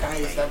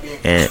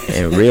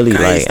 and really,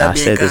 like I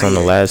said this on the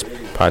last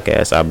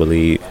podcast, I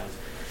believe.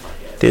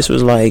 This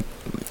was like,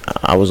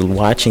 I was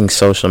watching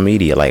social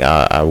media. Like,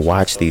 I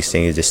watch these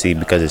things to see,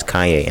 because it's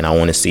Kanye, and I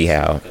want to see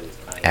how,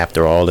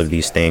 after all of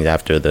these things,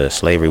 after the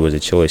slavery was a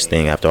choice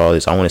thing, after all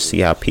this, I want to see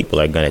how people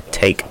are gonna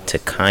take to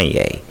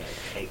Kanye.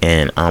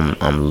 And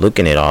I'm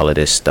looking at all of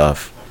this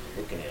stuff,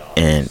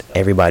 and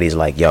everybody's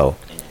like, yo,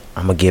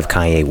 I'm gonna give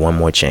Kanye one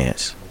more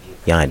chance.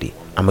 Yandi,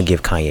 I'm gonna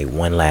give Kanye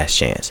one last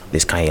chance.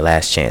 This Kanye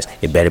last chance.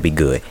 It better be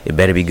good. It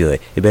better be good.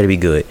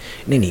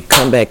 And then he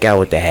come back out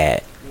with the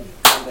hat.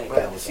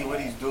 But see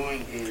what he's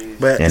doing is.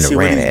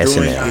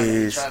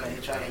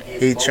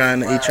 He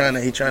trying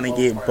to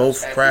get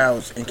both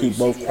crowds and keep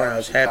both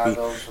crowds happy,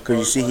 because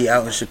you see he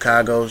out in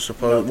Chicago,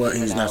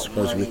 he's not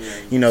supposed to be,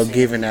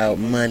 giving out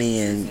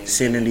money and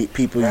sending the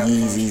people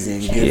Yeezys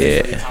and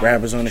giving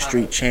rappers on the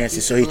street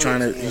chances. So he's trying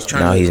to he's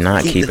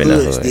not keep keeping the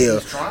the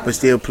hood hood. but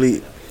still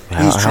please.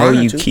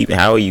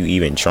 How are you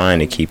even trying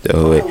to keep the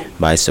hood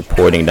by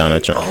supporting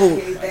Donald Trump?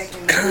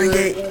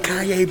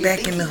 Kanye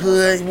back in the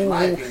hood.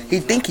 Woo-hoo. He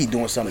think he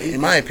doing something. In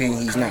my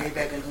opinion, he's not.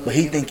 But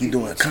he think he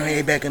doing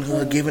Kanye back in the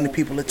hood, giving the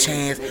people a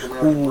chance.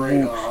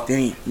 Woo-hoo. Then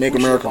he make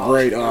America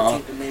great.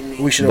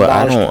 We should. But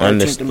I don't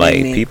understand.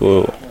 Like,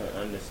 people,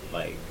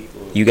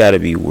 you got to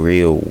be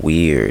real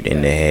weird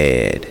in the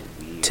head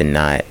to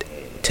not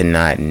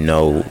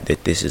know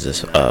that this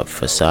is a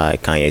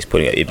facade Kanye's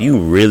putting up. If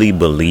you really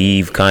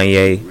believe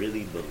Kanye,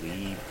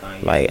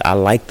 like, I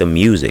like the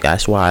music,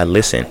 that's why I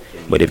listen.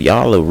 But if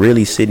y'all are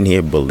really sitting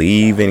here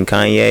believing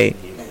Kanye,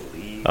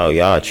 Oh,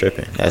 y'all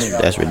tripping.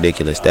 That's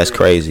ridiculous. That's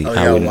crazy.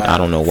 I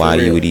don't know why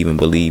you would even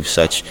believe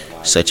such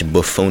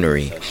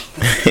buffoonery,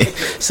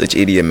 such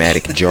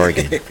idiomatic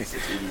jargon.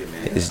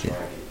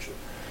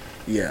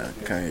 Yeah,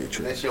 Kanye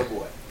tripping. That's your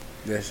boy.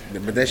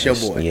 That's your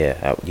boy.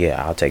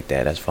 Yeah, I'll take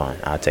that. That's fine.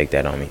 I'll take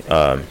that on me.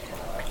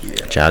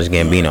 Childish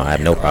Gambino. I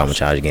have no problem with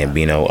Childish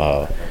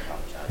Gambino.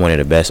 One of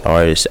the best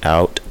artists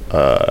out.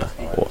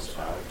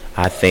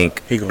 I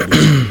think He gonna do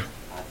it.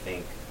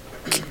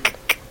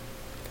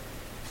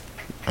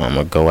 I'm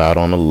gonna go out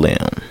on a limb.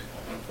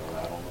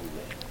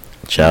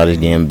 Childish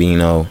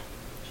Gambino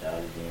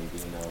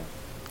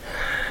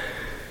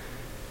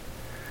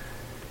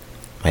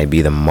might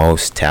be the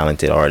most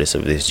talented artist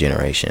of this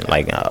generation.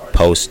 Like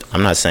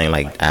I'm not saying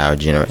like our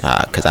generation,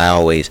 because I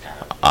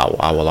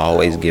will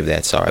always give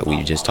that. Sorry,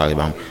 we just talked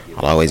about him.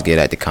 I'll always give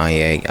that to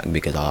Kanye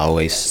because I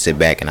always sit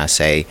back and I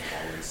say,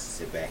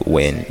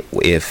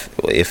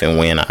 if and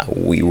when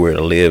we were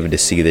to live to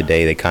see the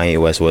day that Kanye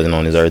West wasn't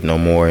on this earth no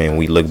more, and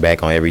we look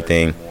back on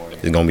everything,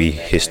 it's gonna be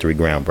history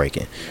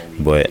groundbreaking.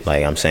 But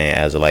like I'm saying,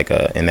 as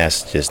and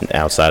that's just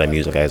outside of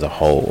music as a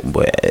whole.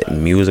 But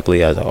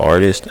musically, as an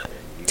artist,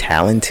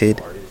 talented,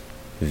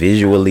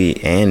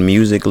 visually and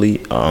musically,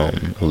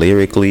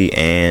 lyrically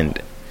and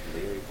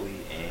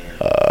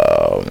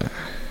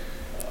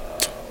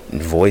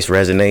voice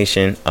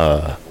resonation,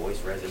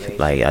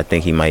 like I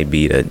think he might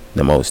be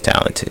the most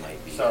talented.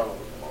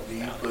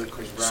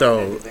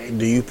 So,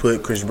 do you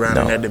put Chris Brown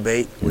No. in that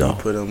debate? No. You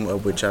put him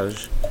up with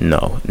Childish?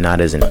 No,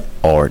 not as an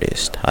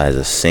artist. As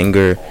a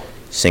singer,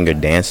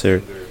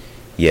 dancer,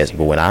 yes.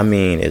 But what I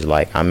mean is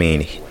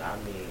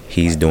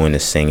he's doing the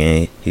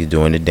singing, he's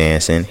doing the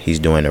dancing, he's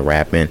doing the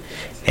rapping,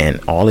 and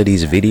all of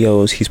these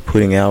videos he's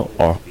putting out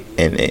are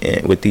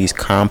and with these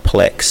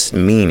complex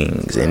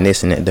meanings and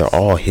this and that. They're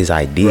all his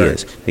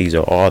ideas. Right. These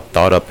are all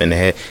thought up in the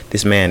head.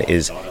 This man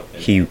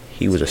he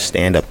was a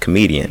stand-up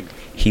comedian.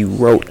 He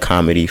wrote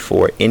comedy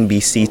for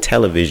NBC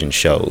television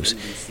shows.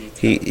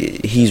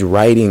 He's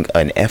writing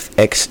an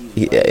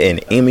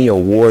Emmy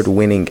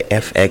award-winning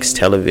FX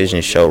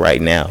television show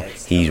right now.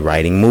 He's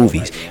writing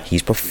movies.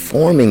 He's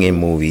performing in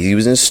movies. He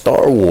was in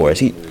Star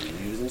Wars. I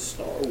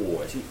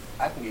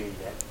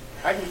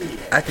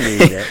can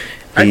give you that.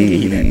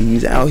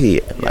 He's out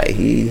here. Like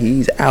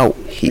he's out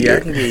here. Yeah, I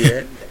can give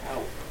you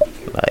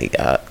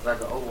that.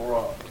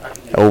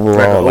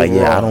 Overall,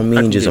 I don't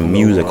mean just a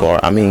music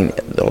or I mean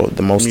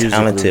the most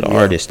talented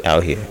artist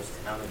out here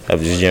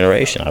of this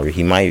generation.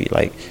 He might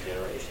be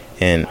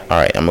and all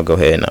right, I'm gonna go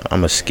ahead and I'm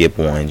gonna skip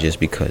one just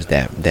because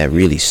that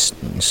really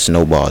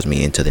snowballs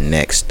me into the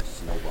next.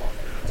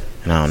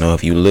 And I don't know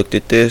if you looked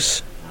at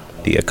this,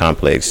 the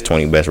Complex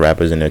 20 best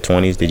rappers in their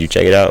 20s. Did you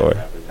check it out or?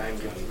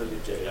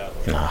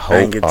 And I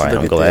hope. All right,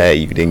 I'm glad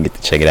you didn't get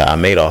to check it out. I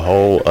made a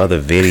whole other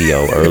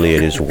video earlier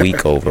this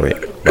week over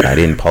it, but I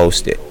didn't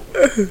post it.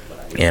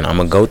 And I'm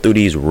gonna go through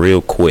these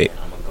real quick,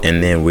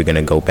 and then we're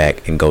gonna go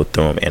back and go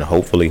through them, and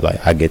hopefully,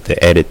 I get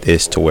to edit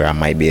this to where I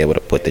might be able to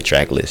put the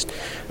track list.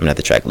 I'm not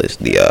the track list,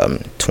 the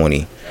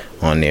 20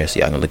 on there, so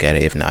y'all can look at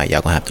it. If not,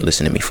 y'all gonna have to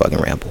listen to me fucking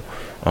ramble.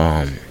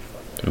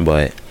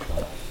 But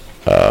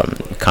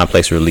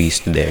Complex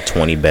released their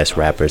 20 best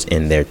rappers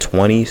in their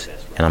 20s,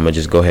 and I'm gonna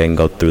just go ahead and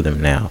go through them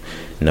now.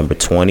 Number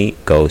 20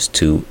 goes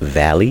to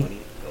Valley.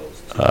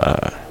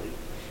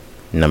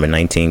 Number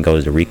 19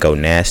 goes to Rico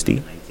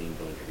Nasty.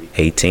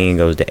 18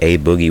 goes to A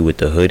Boogie with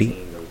the Hoodie.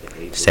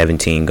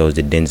 17 goes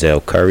to Denzel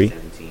Curry.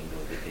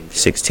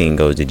 16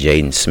 goes to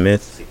Jaden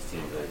Smith.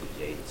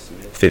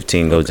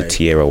 15 goes to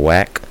Tierra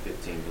Whack.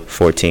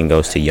 14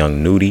 goes to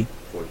Young Nudie.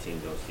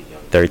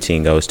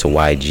 13 goes to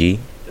YG.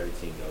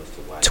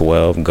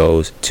 12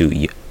 goes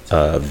to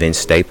Vince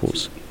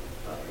Staples.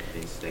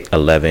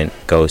 11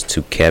 goes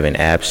to Kevin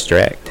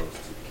Abstract.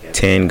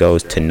 10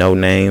 goes to No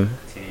Name.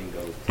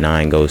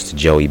 9 goes to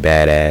Joey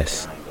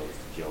Badass.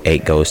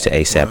 8 goes to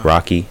ASAP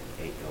Rocky.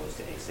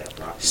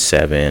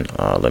 7,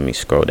 let me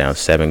scroll down.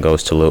 7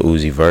 goes to Lil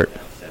Uzi Vert.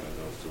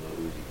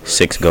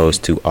 6 goes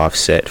to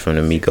Offset from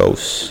the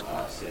Migos.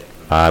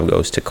 5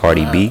 goes to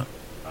Cardi B.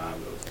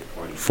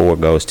 4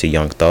 goes to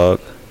Young Thug.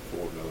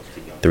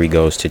 3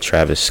 goes to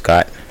Travis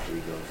Scott.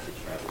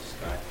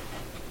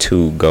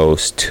 2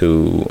 goes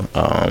to,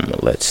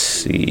 let's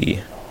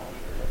see.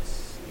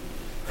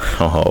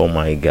 Oh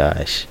my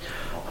gosh.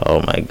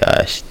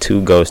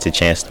 2 goes to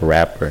Chance the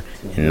Rapper.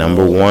 And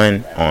number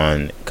 1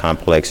 on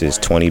Complex's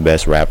 20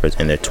 best rappers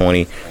in their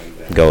 20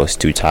 goes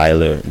to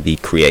Tyler, the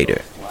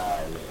Creator.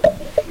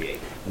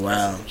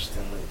 Wow.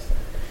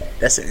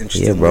 That's an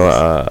interesting Yeah,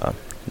 bro.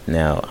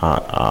 Now,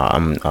 I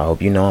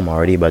hope you know I'm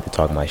already about to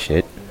talk my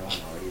shit.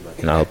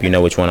 And I hope you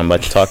know which one I'm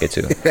about to talk it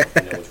to.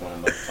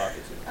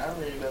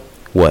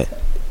 What?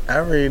 I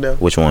already know.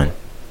 Which one?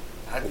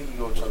 I think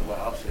you're going to talk about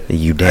Offset.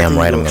 You damn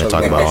right I'm going to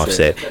talk about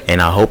Offset.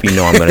 And I hope you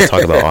know I'm going to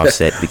talk about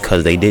Offset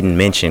because they didn't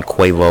mention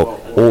Quavo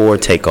or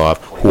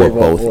Takeoff, who are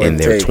both in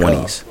their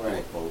 20s.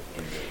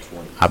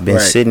 I've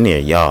been sitting here,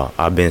 y'all.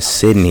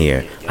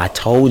 I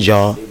told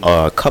y'all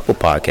a couple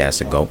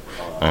podcasts ago.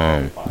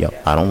 I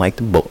don't like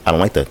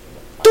the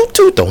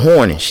don't toot the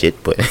horn and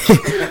shit, but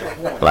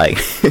like,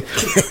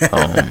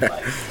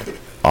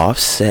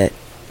 Offset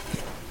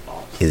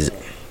is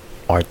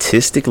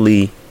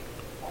artistically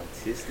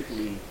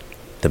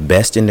the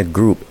best in the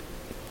group.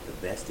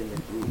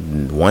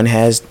 One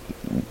has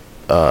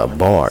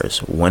bars,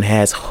 one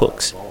has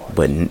hooks,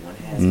 but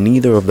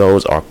neither of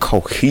those are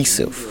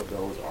cohesive.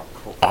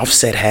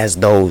 Offset has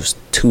those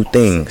two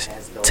things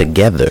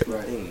together.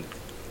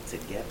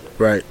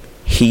 Right.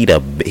 He the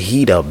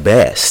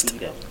best.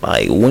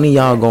 Like, when are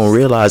y'all gonna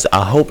realize?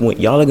 I hope when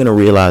y'all are gonna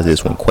realize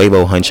this when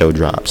Quavo Huncho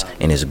drops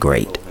and it's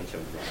great,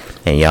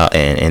 and y'all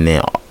and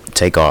then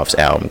Takeoff's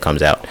album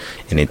comes out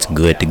and it's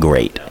good to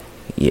great.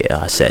 Yeah,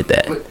 I said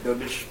that.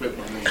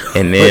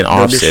 And then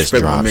Offset's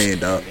drops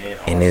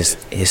and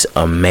it's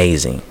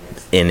amazing,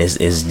 and it's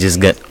just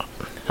good.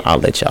 I'll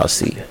let y'all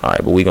see. All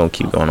right, but we gonna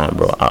keep going on,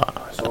 bro.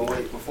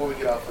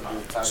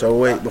 So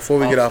wait, before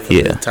we get off of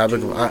the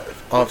topic of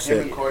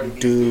Offset,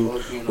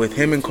 with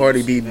him and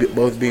Cardi B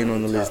both being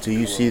on the list, do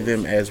you see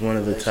them as one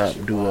of the top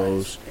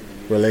duos,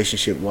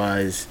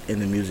 relationship-wise, in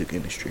the music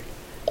industry?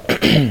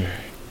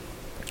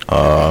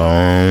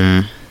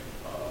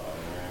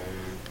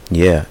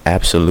 Yeah,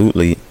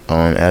 absolutely.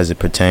 As it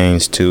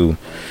pertains to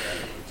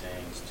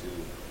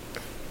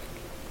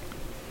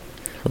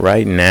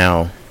right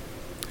now,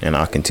 and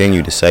I'll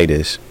continue to say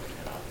this,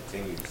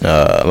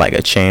 like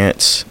a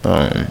Chance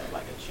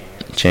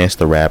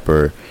the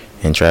Rapper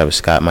and Travis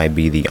Scott might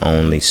be the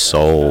only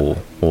soul,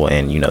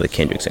 and the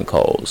Kendricks and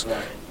Coles,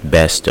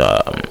 best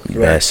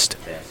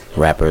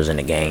rappers in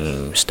the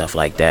game, stuff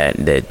like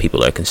that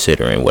people are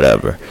considering,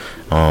 whatever.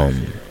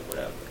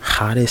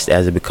 Hottest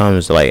as it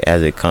comes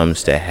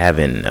to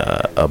having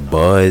a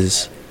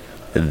buzz,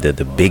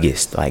 the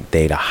biggest, like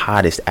the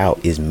hottest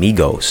out is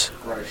Migos.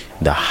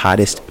 The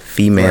hottest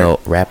female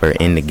rapper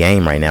in the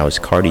game right now is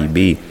Cardi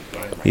B.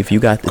 If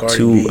you got the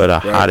two of the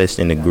hottest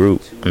in the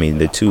group,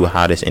 the two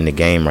hottest in the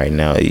game right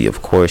now,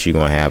 of course you're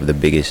gonna have the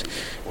biggest.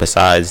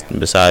 Besides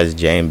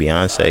Jay and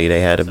Beyonce,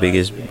 they had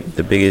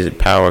the biggest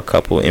power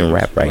couple in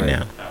rap right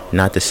now.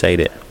 Not to say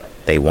that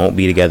they won't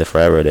be together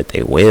forever, that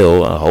they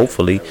will,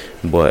 hopefully,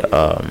 but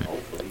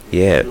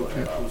yeah.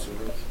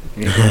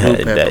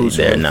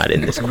 They're not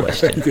in this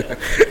question.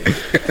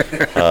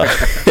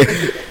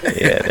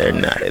 Yeah, they're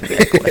not in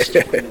this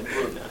question.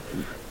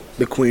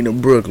 The Queen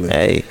of Brooklyn.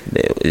 Hey,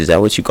 is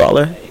that what you call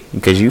her?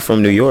 Because you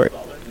from New York.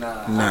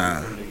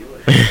 Nah.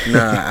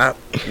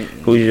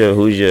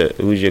 Who's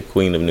your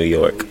Queen of New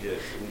York?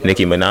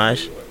 Nicki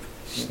Minaj?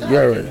 Yeah,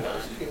 right.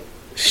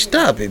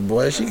 Stop it,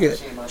 boy. She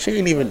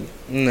ain't even.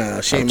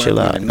 Nah, she ain't. Chill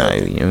out. No,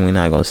 we're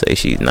not gonna say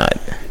she's not.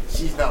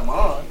 She's not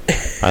mine.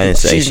 I didn't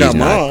say she's not.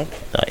 Mine.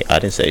 I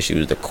didn't say she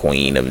was the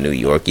Queen of New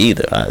York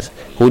either.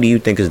 Who do you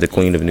think is the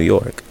Queen of New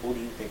York?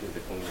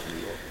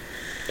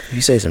 If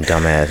you say some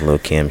dumbass Lil'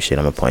 Kim shit,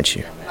 I'm gonna punch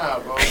you.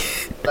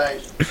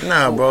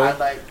 Nah, bro.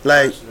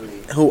 Like,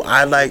 who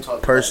I like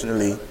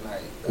personally,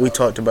 we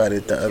talked about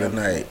it the other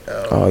night.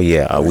 Oh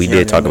yeah, we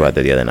did talk about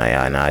that the other night,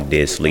 and I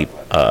did sleep.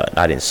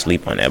 I didn't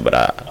sleep on that, but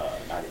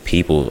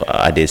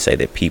I did say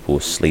that people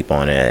sleep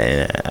on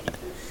it, and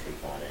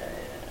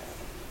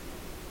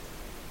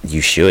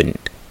you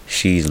shouldn't.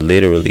 She's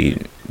literally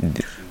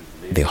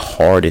the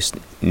hardest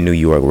New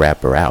York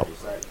rapper out,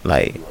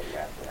 like.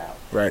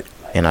 Right.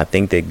 And I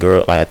think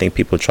I think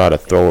people try to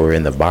throw her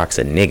in the box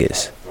of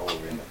niggas,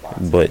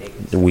 but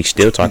we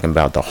still talking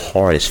about the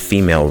hardest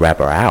female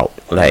rapper out.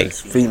 Like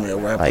female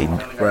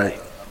rapper, right?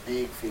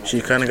 She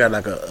kind of got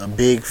like a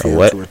big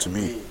feel to her to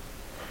me.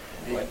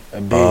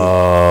 A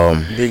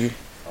big.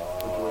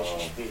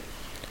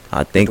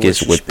 I think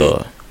it's with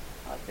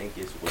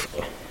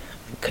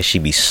cause she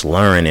be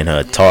slurring in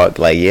her talk.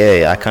 Like,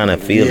 yeah, I kind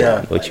of feel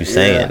it. What you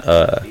saying?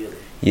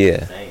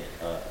 Yeah.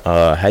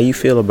 How do you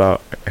feel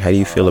about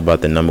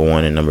the number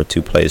 1 and number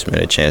 2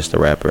 placement of Chance the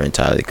Rapper and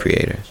Tyler the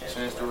Creator?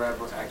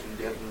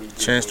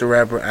 Chance the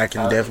Rapper, I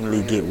can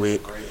definitely get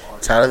with.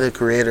 Tyler the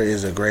Creator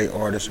is a great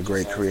artist, a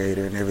great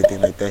creator, and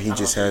everything like that. He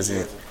just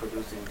hasn't.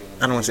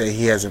 I don't want to say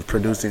he hasn't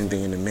produced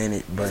anything in a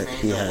minute, but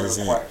he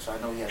hasn't.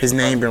 His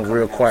name been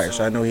real quiet,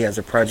 so I know he has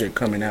a project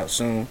coming out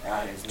soon,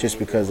 just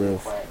because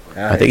of.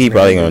 I think he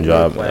probably gonna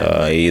drop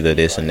either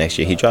this or next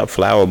year. He dropped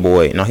Flower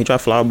Boy. No, he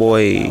dropped Flower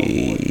Boy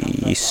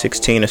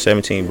 16 or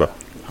 17, bro.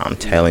 I'm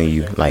telling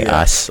you, like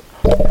I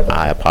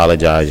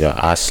apologize, y'all.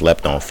 I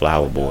slept on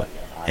Flower Boy,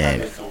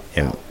 and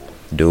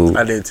dude,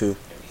 I did too.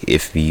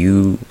 If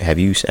you have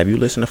you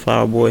listened to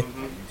Flower Boy,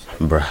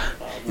 bruh?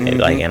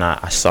 And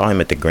I saw him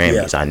at the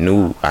Grammys. I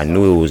knew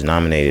it was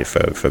nominated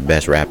for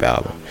best rap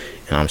album,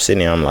 and I'm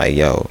sitting there. I'm like,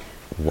 yo.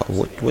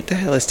 What the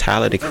hell is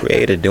Tyler the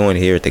Creator doing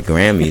here at the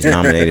Grammys,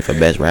 nominated for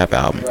best rap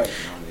album?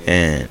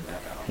 And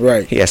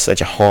he has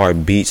such a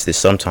hard beats that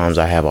sometimes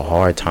I have a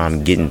hard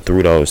time getting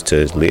through those to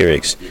his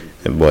lyrics.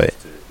 But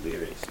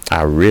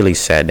I really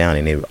sat down,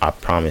 and I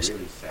promise,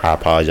 I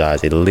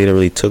apologize. It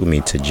literally took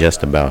me to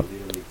just about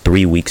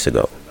 3 weeks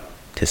ago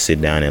to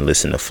sit down and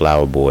listen to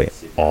Flower Boy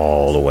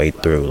all the way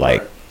through,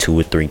 like 2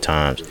 or 3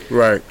 times.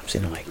 Right. I'm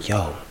sitting there like,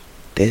 yo.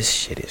 This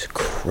shit is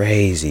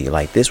crazy.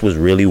 Like, this was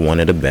really one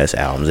of the best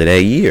albums of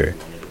that year.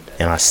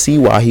 and I see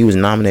why he was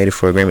nominated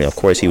for a Grammy. Of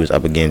course, he was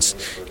up against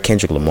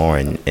Kendrick Lamar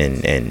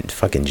and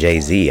fucking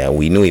Jay-Z.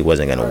 We knew he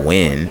wasn't gonna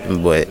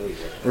win, but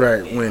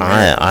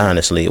I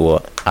honestly,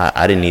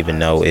 I didn't even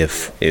know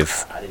if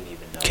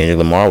Kendrick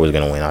Lamar was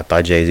gonna win. I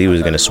thought Jay-Z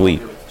was gonna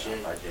sweep.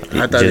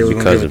 Just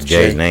because of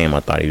Jay's name, I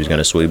thought he was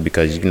gonna sweep,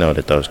 because you know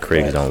that those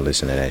critics don't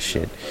listen to that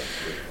shit.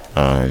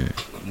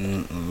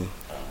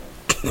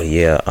 But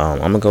yeah, I'm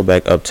gonna go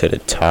back up to the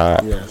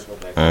top.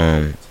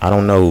 I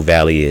don't know who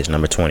Valley is,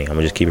 number 20. I'm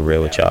gonna just keep it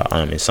real with y'all.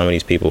 And some of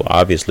these people,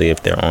 obviously,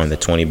 if they're on the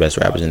 20 best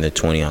rappers in the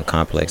 20 on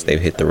Complex, they've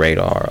hit the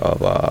radar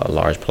of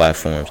large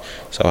platforms.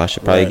 So I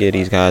should probably give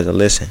these guys a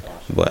listen.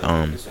 But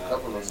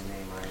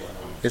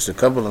it's a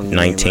couple of them.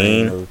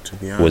 19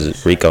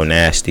 was Rico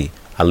Nasty.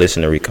 I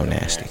listened to Rico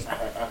Nasty.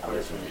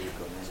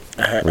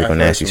 Rico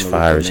Nasty's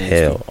fire as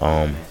hell.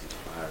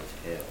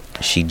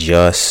 She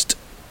just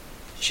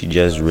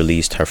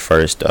released her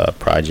first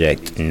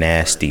project,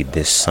 Nasty,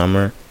 this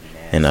summer,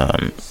 and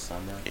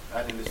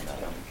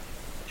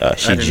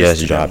she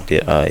just dropped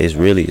it. It's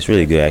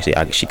really good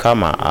actually. She caught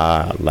my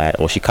eye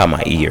she caught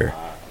my ear.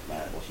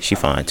 She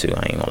fine too,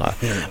 I ain't gonna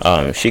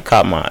lie. She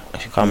caught my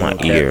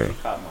ear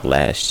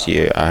last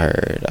year. I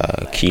heard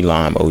Key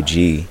Lime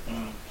OG.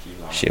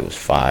 Shit was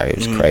fire. It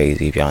was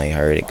crazy. If y'all ain't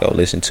heard it, go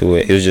listen to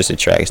it. It was just a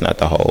track. It's not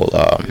the whole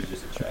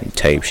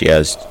tape. She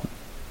has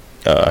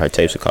her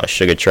tapes are called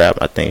Sugar Trap.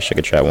 I think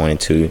Sugar Trap 1 and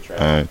 2.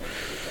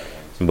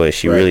 But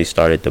she really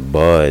started to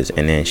buzz,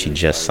 and then she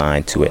just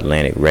signed to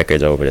Atlantic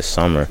Records over the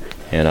summer.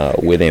 And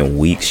within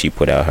weeks, she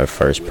put out her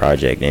first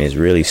project, and it's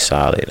really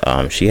solid.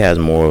 She has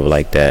more of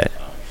like that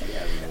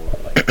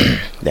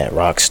that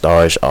rock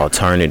stars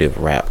alternative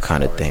rap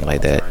kind of thing,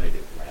 like that.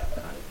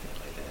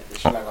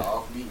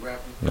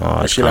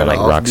 No, it's kind of like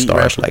rock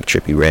stars, like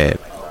Trippie Redd.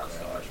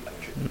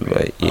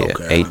 But yeah,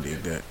 okay, 8.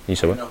 You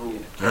said what?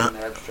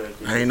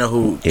 I didn't know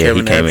who. Yeah,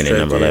 Kevin he came in Abstract at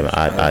number 11.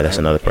 That's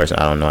another person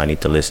I don't know. I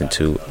need to listen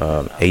to.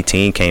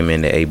 18 came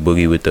in at A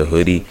Boogie with the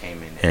Hoodie,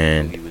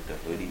 and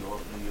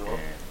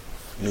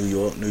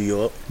New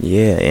York.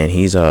 Yeah, and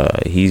he's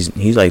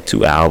like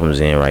 2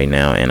 albums in right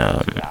now, and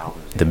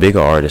the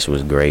Bigger Artist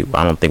was great.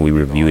 I don't think we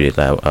reviewed it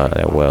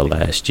that well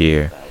last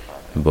year,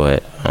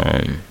 but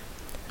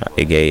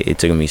it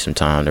took me some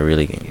time to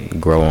really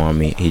grow on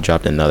me. He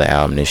dropped another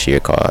album this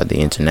year called The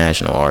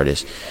International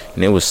Artist,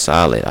 and it was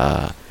solid.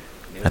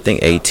 I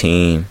think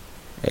 18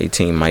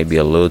 might be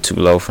a little too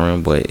low for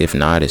him, but if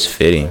not, it's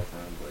fitting.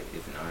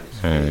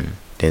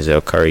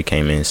 Denzel Curry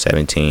came in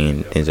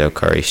 17. Denzel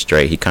Curry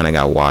straight. He kind of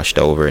got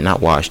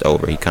not washed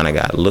over. He kind of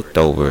got looked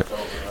over.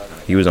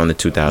 He was on the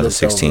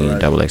 2016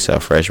 Double XL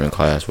freshman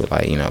class with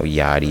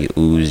Yachty,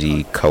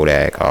 Uzi,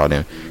 Kodak, all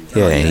them.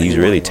 Yeah, and he's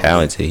really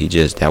talented.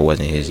 That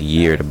wasn't his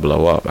year to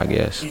blow up, I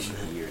guess.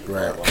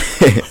 Right.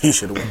 He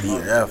should have went the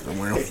year after.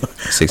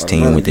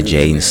 16 with the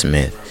Jaden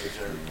Smith.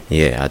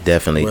 Yeah, I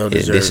definitely.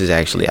 This is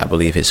actually, I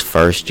believe, his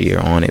first year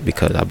on it,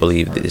 because I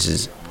believe this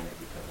is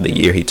the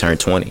year he turned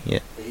 20. Yeah.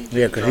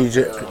 Yeah, because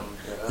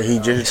he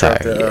just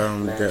dropped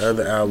the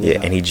other album. Yeah,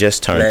 and he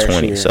just turned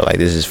 20, year. So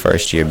this is his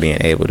first year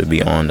being able to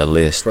be on the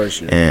list.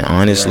 And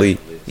honestly,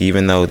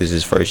 even though this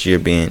is first year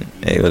being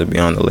able to be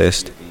on the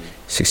list,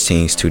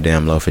 16 is too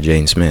damn low for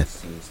Jaden Smith.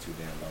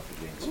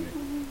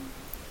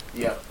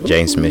 Yeah.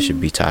 Jaden Smith should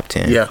be top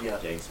 10. Yeah.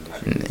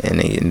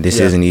 And this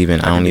isn't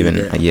even. I don't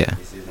even. Yeah.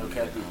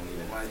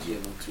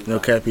 No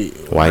Cappy.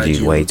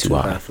 YG's way too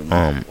high.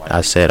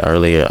 I said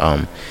earlier.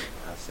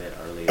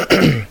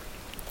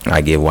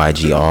 I give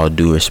YG all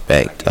due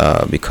respect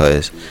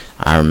because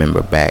I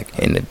remember back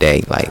in the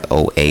day, like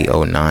 08,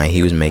 09,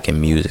 he was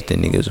making music the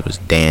niggas was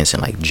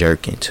dancing, like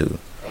jerking to.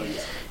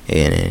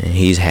 And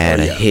he's had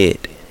a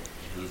hit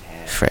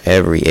for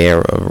every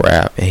era of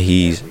rap. And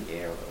he's,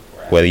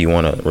 whether you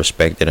want to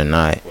respect it or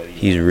not,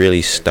 he's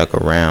really stuck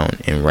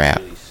around in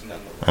rap.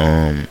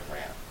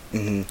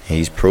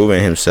 He's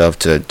proven himself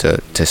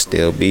to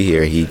still be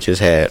here. He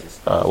just had,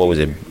 what was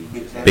it?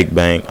 Big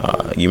Bang.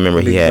 You remember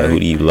he had Who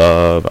Do You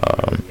Love?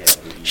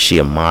 She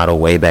a Model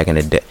way back in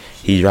the day.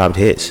 He dropped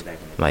hits.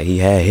 Like, he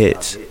had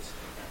hits.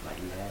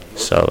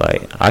 So,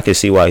 I can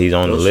see why he's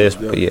on the list.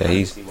 But, yeah,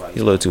 he's a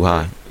little too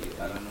high.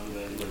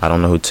 I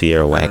don't know who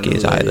Tierra Whack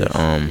is either.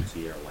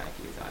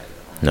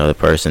 Another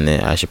person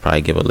that I should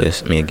probably give a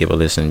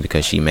listen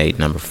because she made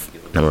number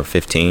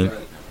 15.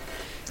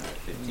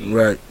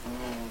 Right.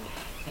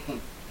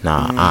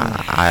 Nah,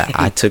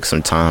 I took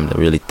some time to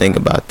really think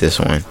about this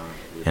one.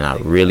 And I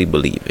really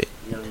believe it.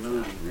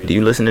 Do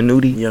you listen to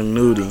Nudie? Young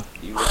Nudie.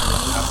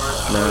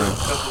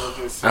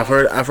 Nah.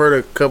 I've heard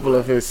a couple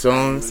of his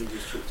songs,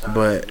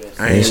 but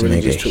I ain't really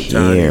just took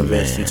time to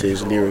listen to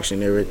his lyrics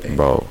and everything.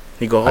 Bro,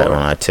 he go hard. When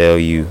I tell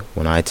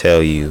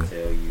you,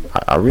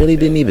 I really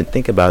didn't even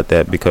think about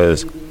that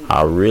because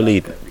I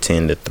really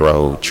tend to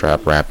throw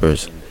trap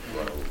rappers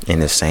in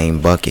the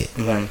same bucket.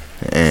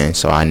 And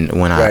so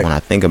when I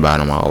think about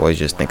them, I always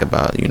just think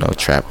about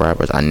trap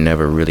rappers. I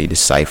never really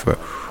decipher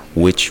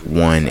which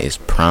one is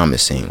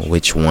promising,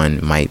 which one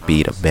might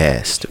be the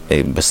best,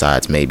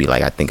 besides maybe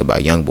I think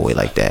about Young Boy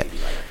like that.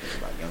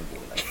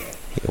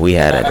 we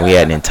had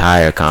an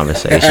entire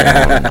conversation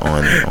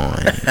on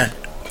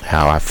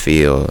how I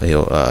feel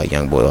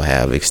Young Boy will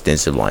have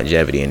extensive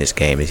longevity in this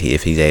game if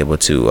he's able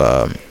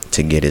to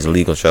get his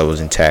legal troubles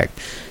intact.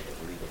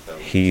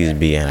 He's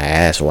being an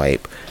ass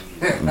wipe.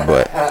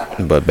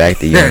 But back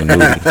to Young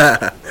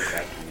Nudie.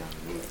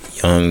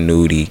 Young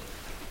Nudie.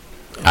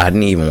 I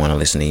didn't even want to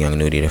listen to Young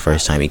Nudie the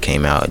first time he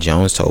came out.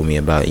 Jones told me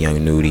about Young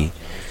Nudie,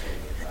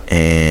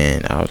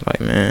 and I was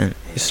like, man,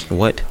 it's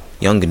what?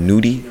 Young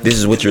Nudie? This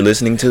is what you're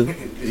listening to?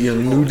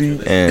 Young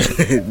Nudie? And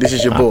this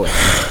is your boy.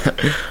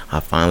 I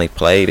finally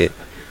played it.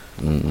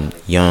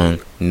 Young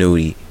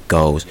Nudie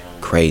goes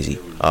crazy.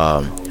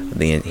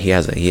 Then he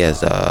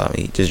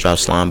just dropped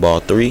Slime Ball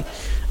 3.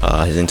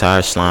 His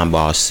entire Slime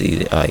Ball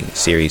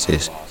series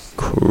is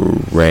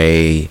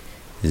crazy.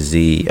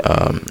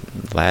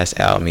 Last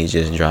album he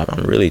just dropped,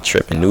 I'm really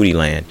tripping. Nudie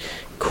Land,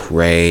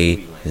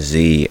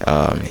 crazy.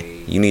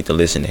 You need to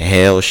listen to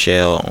Hell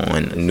Shell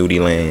on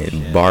Nudie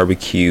Land,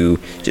 Barbecue.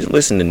 Just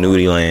listen to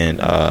Nudie Land,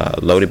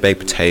 Loaded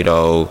Baked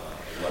Potato.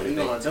 He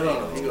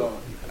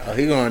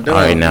going to All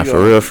right, now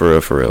for real,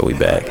 we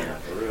back.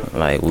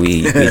 Like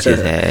we just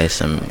had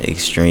some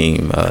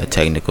extreme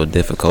technical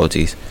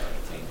difficulties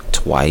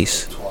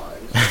twice.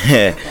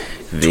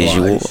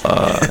 Visual,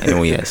 and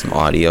we had some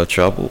audio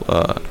trouble.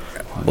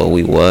 But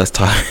we was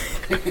talking.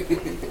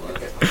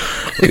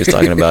 We was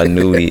talking about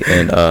Nudie,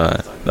 and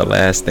the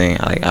last thing,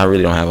 I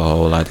really don't have a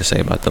whole lot to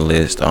say about the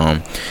list.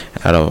 Out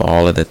of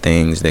all of the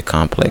things that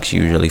Complex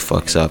usually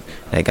fucks up,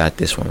 they got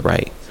this one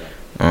right.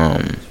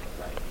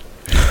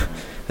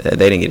 They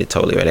didn't get it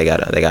totally right. They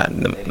got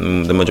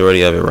the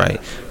majority of it right.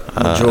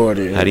 How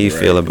do you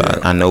feel about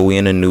it? I know we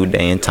in a new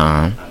day and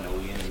time.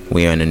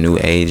 We are in a new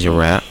age of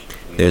rap.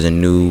 There's a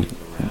new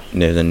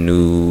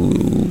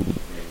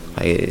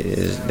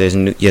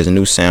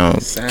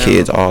sound.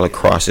 Kids all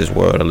across this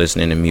world are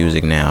listening to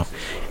music now.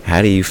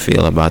 How do you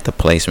feel about the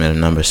placement of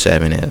number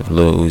 7 at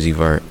Lil Uzi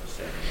Vert?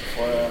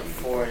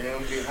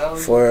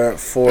 For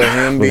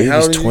him, I believe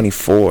he's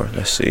 24.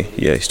 Let's see.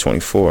 Yeah, he's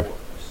 24.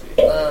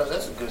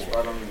 That's a good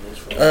spot on the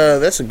list for him.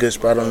 That's a good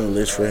spot on the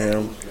list for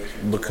him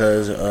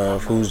because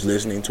of who's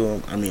listening to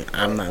him. I mean,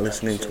 I'm not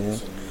listening to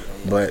him,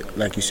 but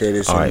like you said,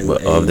 it's all right.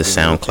 But of the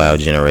SoundCloud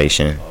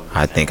generation,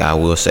 I think I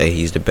will say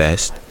he's the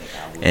best.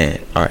 And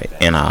all right,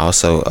 and I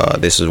also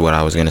this is what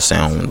I was gonna say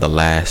on the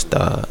last.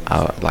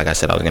 Like I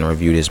said, I was gonna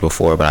review this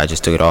before, but I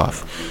just took it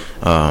off.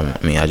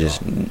 I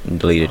just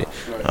deleted it.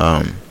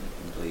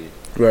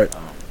 Right.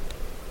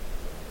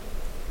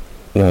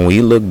 When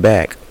we look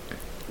back,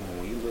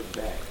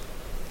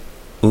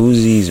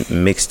 Uzi's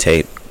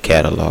mixtape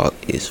catalog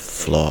is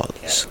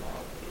flawless.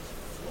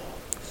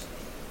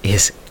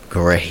 It's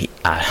great.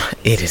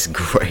 It is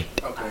great.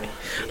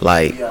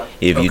 Like,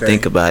 if you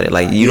think about it,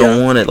 like, you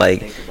don't want to,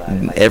 like,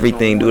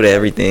 everything, do to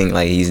everything,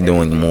 like, he's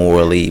doing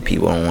morally.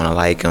 People don't want to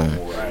like him.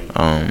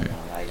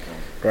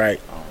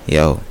 Right.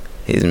 Yo,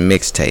 his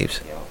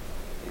mixtapes,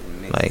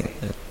 like,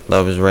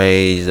 Lover's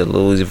Rage, the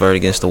Lil Uzi Vert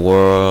Against the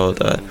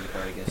World,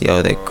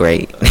 yo, they're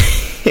great.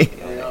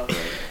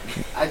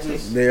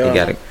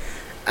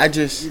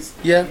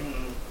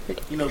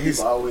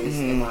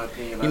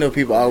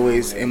 People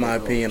always, in my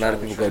opinion, a lot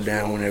of people go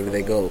down whenever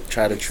they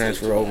try to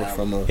transfer over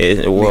from a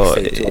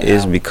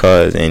it's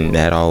because, and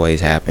that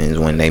always happens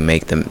when they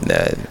make the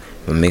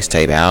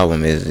mixtape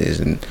album is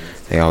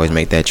they always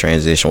make that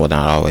transition. Well,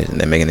 not always.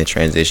 They're making the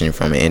transition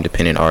from an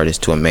independent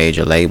artist to a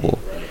major label,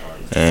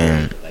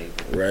 and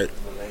right.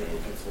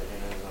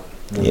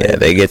 Yeah,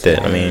 they get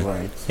that. I mean,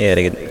 yeah,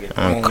 they get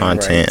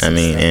content. I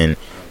mean, and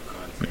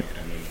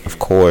of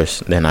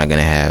course, they're not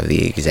gonna have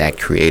the exact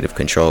creative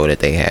control that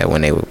they had when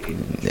they were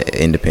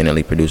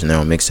independently producing their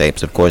own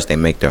mixtapes. Of course, they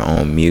make their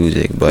own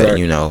music, but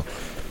you know,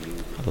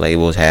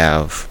 labels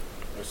have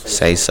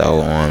say so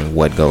on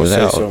what goes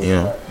out. You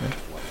know,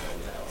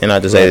 and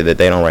not to say that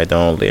they don't write their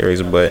own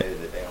lyrics, but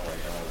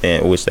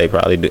which they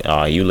probably do.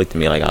 Oh, you looked at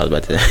me like I was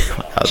about to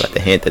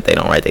hint that they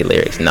don't write their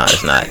lyrics. No,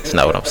 it's not. It's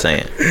not what I'm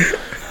saying.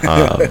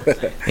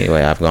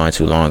 Anyway, I've gone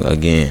too long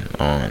again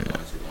on.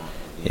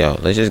 Yo,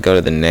 let's just go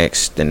to the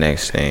next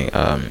thing.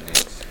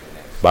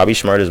 Bobby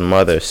Shmurda's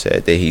mother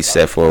said that he's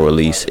set for a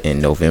release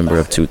in November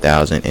of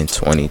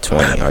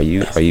 2020. Are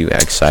you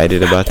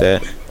excited about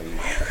that?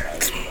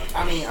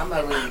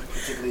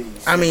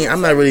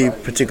 I'm not really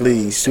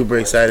particularly super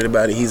excited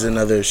about it. He's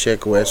another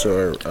Sheck West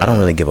or I don't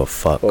really give a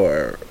fuck.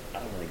 Or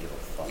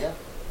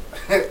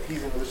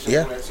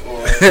yeah.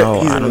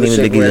 No, I don't even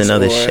think he's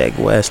another Sheck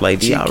West. Like,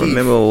 do y'all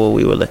remember what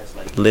we were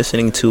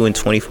listening to in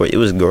 24? It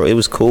was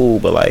cool,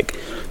 but like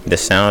the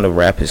sound of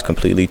rap has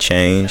completely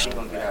changed.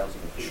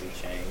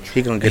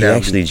 He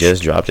actually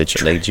just dropped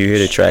it. Like, did you hear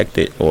the track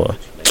that? Or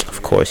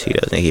of course he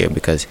doesn't hear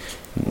because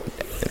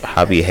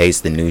Hobby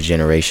hates the new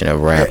generation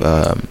of rap.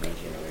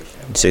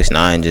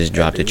 6ix9ine just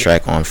dropped a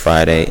track on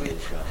Friday.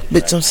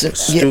 Bitch, I'm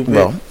stupid,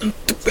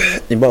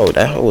 bro.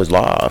 That hoe was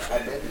live.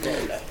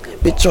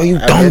 Bitch, are you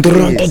dumb,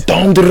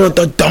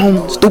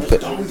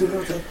 stupid?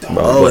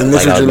 Bro, and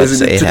like I was about to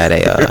say, it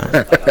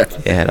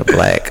had a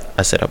black. I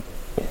was about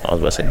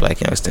to say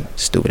Black Youngster,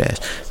 stupid ass.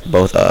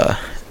 Both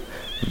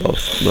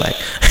both black.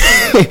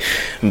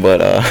 but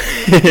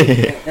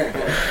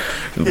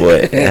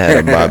but it had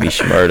a Bobby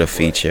Shmurda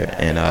feature,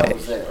 and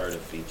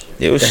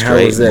it was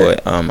straight.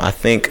 But I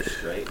think,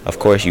 of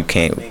course, you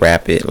can't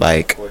rap it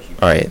like.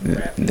 All right,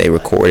 they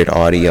recorded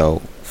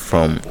audio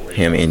from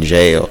him in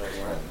jail,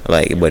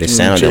 like, but it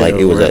sounded like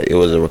it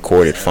was a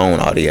recorded phone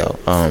audio.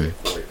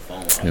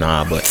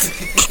 Nah, but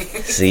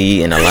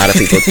see, and a lot of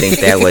people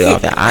think that way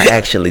off it. I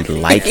actually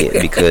like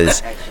it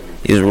because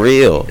it's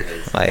real.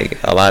 Like,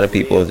 a lot of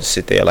people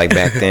sit there, like,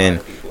 back then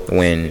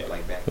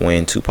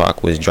when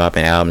Tupac was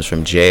dropping albums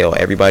from jail,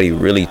 everybody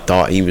really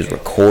thought he was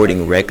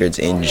recording records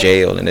in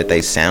jail and that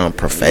they sound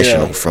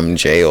professional from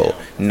jail.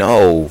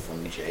 No,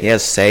 he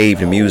has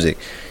saved music.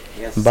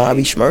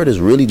 Bobby Shmurda's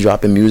really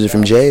dropping music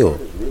from jail.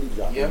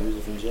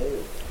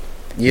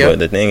 Yeah. But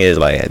the thing is,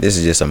 like, this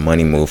is just a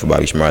money move for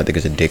Bobby Shmurda. I think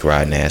it's a dick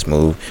riding ass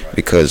move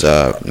because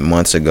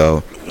months ago.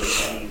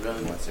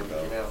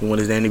 When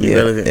his name to be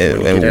relevant?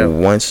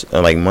 And once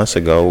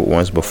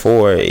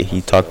before,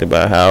 he talked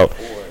about how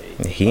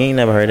he ain't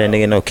never heard that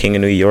nigga no King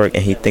of New York,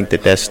 and he think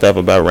that stuff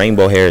about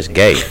rainbow hair is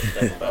gay.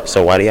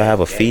 So why do y'all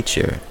have a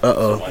feature?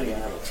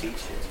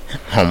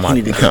 On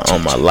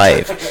my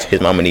life,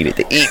 his mama needed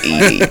to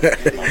eat.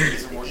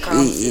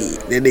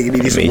 That nigga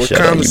needed some more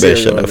commissary. You better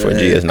shut up for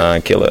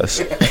GS9 kill us.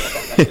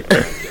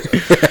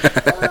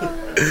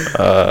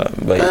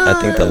 But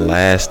I think the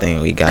last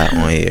thing we got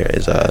on here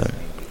is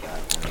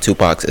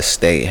Tupac's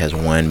estate has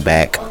won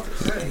back.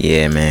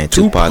 Yeah, man,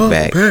 Tupac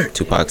back.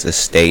 Tupac's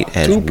estate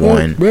has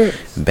won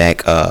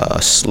back a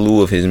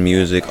slew of his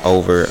music,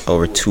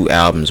 over 2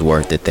 albums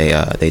worth that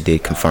they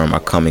did confirm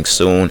are coming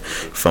soon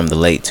from the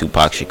late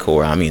Tupac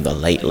Shakur. I mean the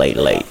late.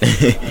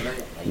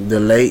 The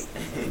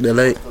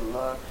late.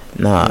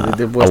 Nah.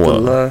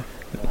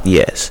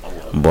 Yes,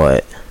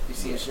 but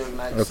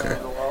okay.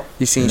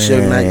 You seen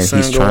Suge Knight's son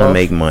he's trying to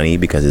make money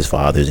because his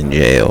father's in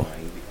jail.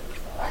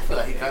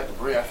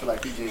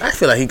 I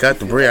feel like he got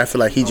the bread. I feel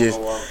like he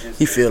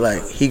feel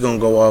like he gonna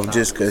go off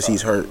just because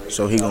he's hurt.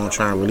 So he gonna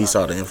try and release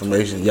all the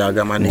information. Y'all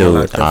got my nigga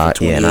locked up for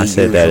 28 and I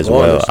said that as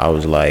well. I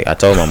was like, I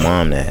told my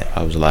mom that.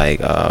 I was like,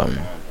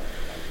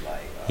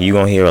 you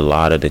gonna hear a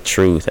lot of the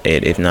truth,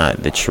 if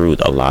not the truth,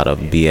 a lot of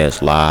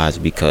BS lies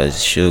because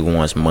Suge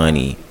wants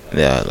money.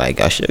 Like,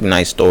 a Suge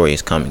Knight story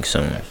is coming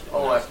soon.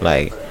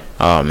 Like,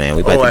 oh man,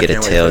 we about to get a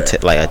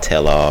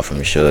tell all from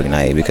Suge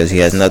Knight because he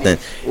has nothing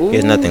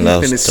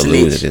else to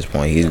lose at this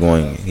point. He's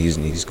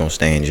gonna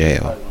stay in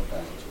jail.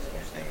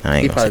 I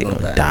ain't gonna say he's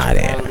gonna die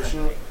there.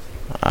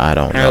 I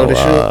don't know.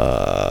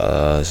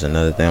 It's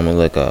another thing I'm gonna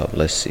look up.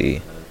 Let's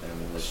see.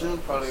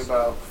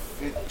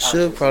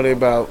 Suge probably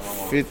about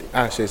 50.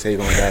 I should say he's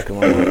gonna die because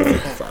I'm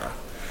 55.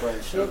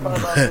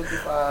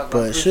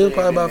 But Suge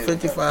probably about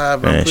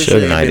 55. Man,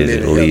 Suge Knight is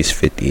at least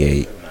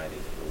 58.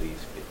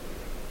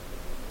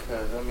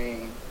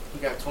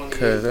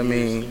 Because, I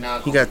mean,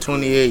 he got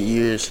 28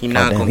 years. He's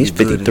not going to be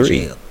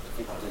 53.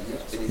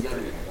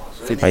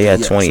 Oh, yeah,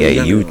 28.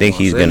 So you think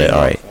he's going to,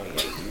 all right.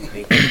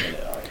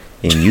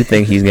 And you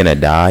think he's going to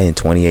die in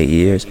 28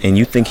 years? And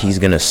you think he's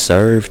going to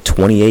serve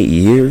 28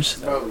 years?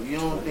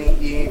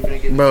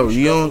 Bro,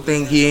 you don't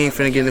think he ain't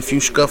finna get a few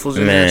scuffles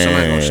in there?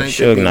 Somebody gonna shank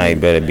Suge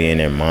Knight better be in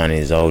there minding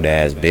his old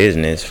ass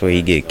business before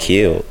he get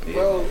killed.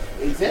 Bro,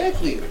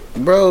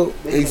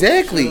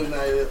 exactly.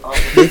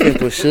 They can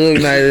put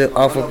Suge Knight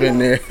off up in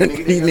there.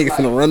 These niggas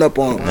finna run up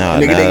on him. Nah,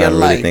 nigga, I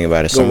really think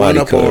about it.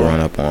 Somebody could run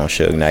up on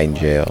Suge Knight in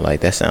jail. Like,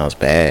 that sounds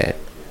bad.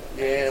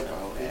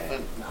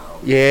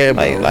 Yeah,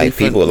 bro. Like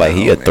people, like,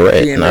 he a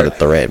threat, not a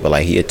threat, but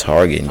like he a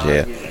target in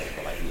jail.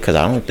 Cause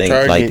I don't think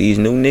like these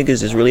new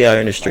niggas is really out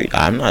here in the street.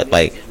 I'm not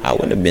like, I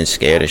wouldn't have been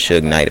scared of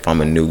Suge Knight if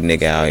I'm a new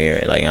nigga out here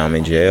and like I'm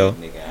in jail.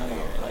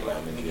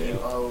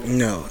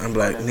 No, I'm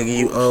like, nigga,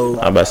 you owe.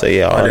 I'm about to say,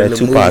 yeah, all that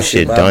Tupac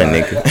shit done,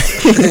 nigga.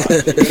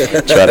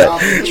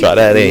 try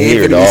that in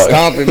here, dog.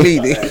 Stomping me,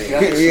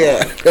 nigga.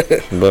 Yeah.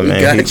 But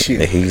man,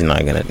 he's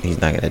not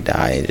gonna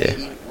die in jail.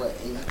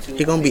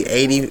 He gonna be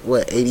 80,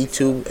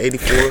 82,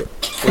 84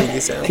 when he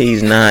gets out.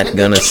 He's not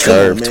gonna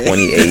serve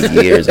 28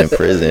 years in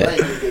prison.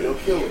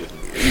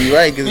 You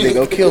right, because they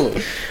gonna kill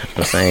him.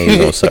 I'm saying he's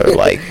gonna serve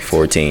like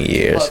 14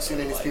 years.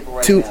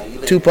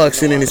 Tupac's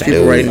sending his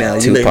people right now.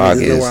 Tupac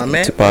is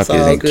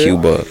in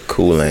Cuba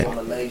cooling.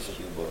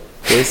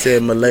 They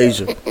said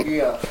Malaysia.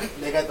 Yeah,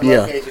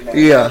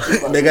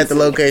 they got the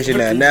location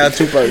now. Now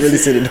Tupac really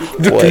sending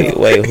the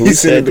Wait, who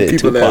said that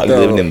Tupac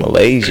lived in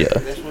Malaysia?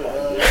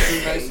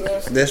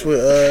 That's what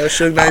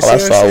Suge Knight said. All I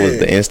saw was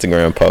the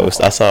Instagram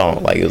post. I saw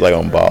like it was like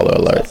on Baller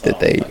Alert that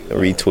they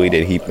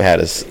retweeted. He had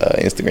a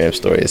Instagram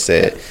story that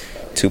said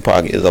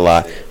Tupac is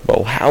alive,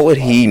 but how would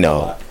he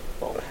know?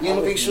 You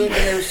don't think Suge in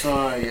there,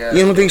 son? Yeah.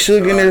 You don't think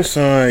Suge in there,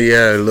 son?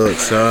 Yeah, look,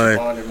 son.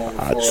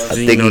 I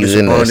think he's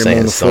in there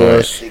saying,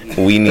 son,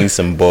 we need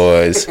some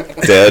boys.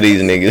 Tell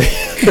these niggas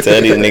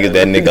that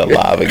nigga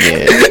alive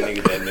again.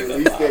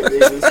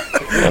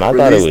 And I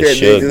thought it was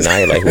Suge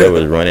Knight, like whoever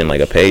was running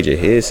like a page of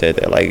his said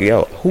that, like,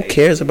 yo, who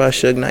cares about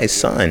Suge Knight's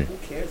son?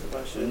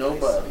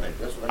 Nobody.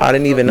 I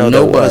didn't even know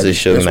there was a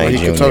Suge Knight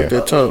Jr.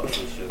 Talk.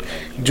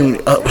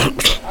 Junior.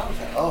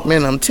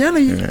 Man, I'm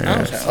telling you. Yeah.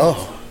 I was like,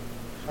 oh.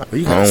 I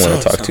don't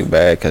want to talk too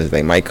bad because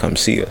they might come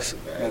see us.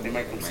 No, they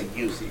might come see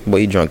you. Boy,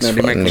 you drunk as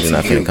fuck. Niggas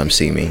not finna come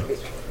see me.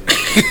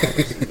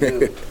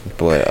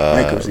 But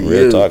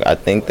real talk, I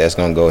think that's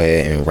gonna go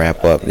ahead and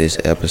wrap up this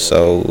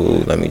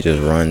episode. Let me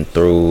just run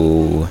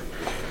through.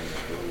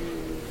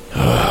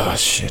 Oh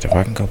shit! If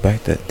I can go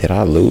back, did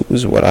I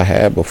lose what I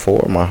had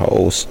before? My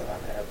whole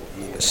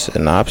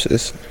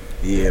synopsis.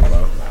 Yeah,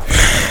 bro.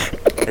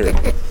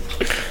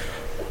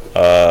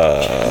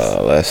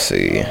 Let's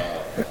see.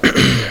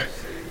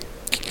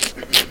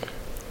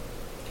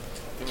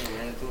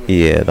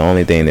 Yeah, the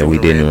only thing that we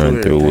didn't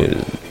run through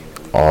was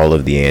all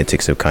of the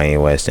antics of Kanye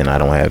West, and I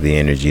don't have the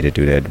energy to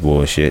do that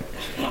bullshit.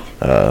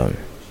 All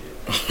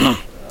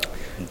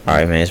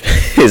right, man.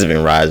 It's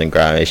been Rise and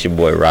Grind. It's your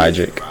boy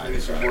Roderick. All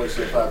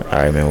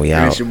right, man. We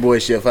out. It's your boy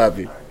Chef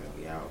Hoppy.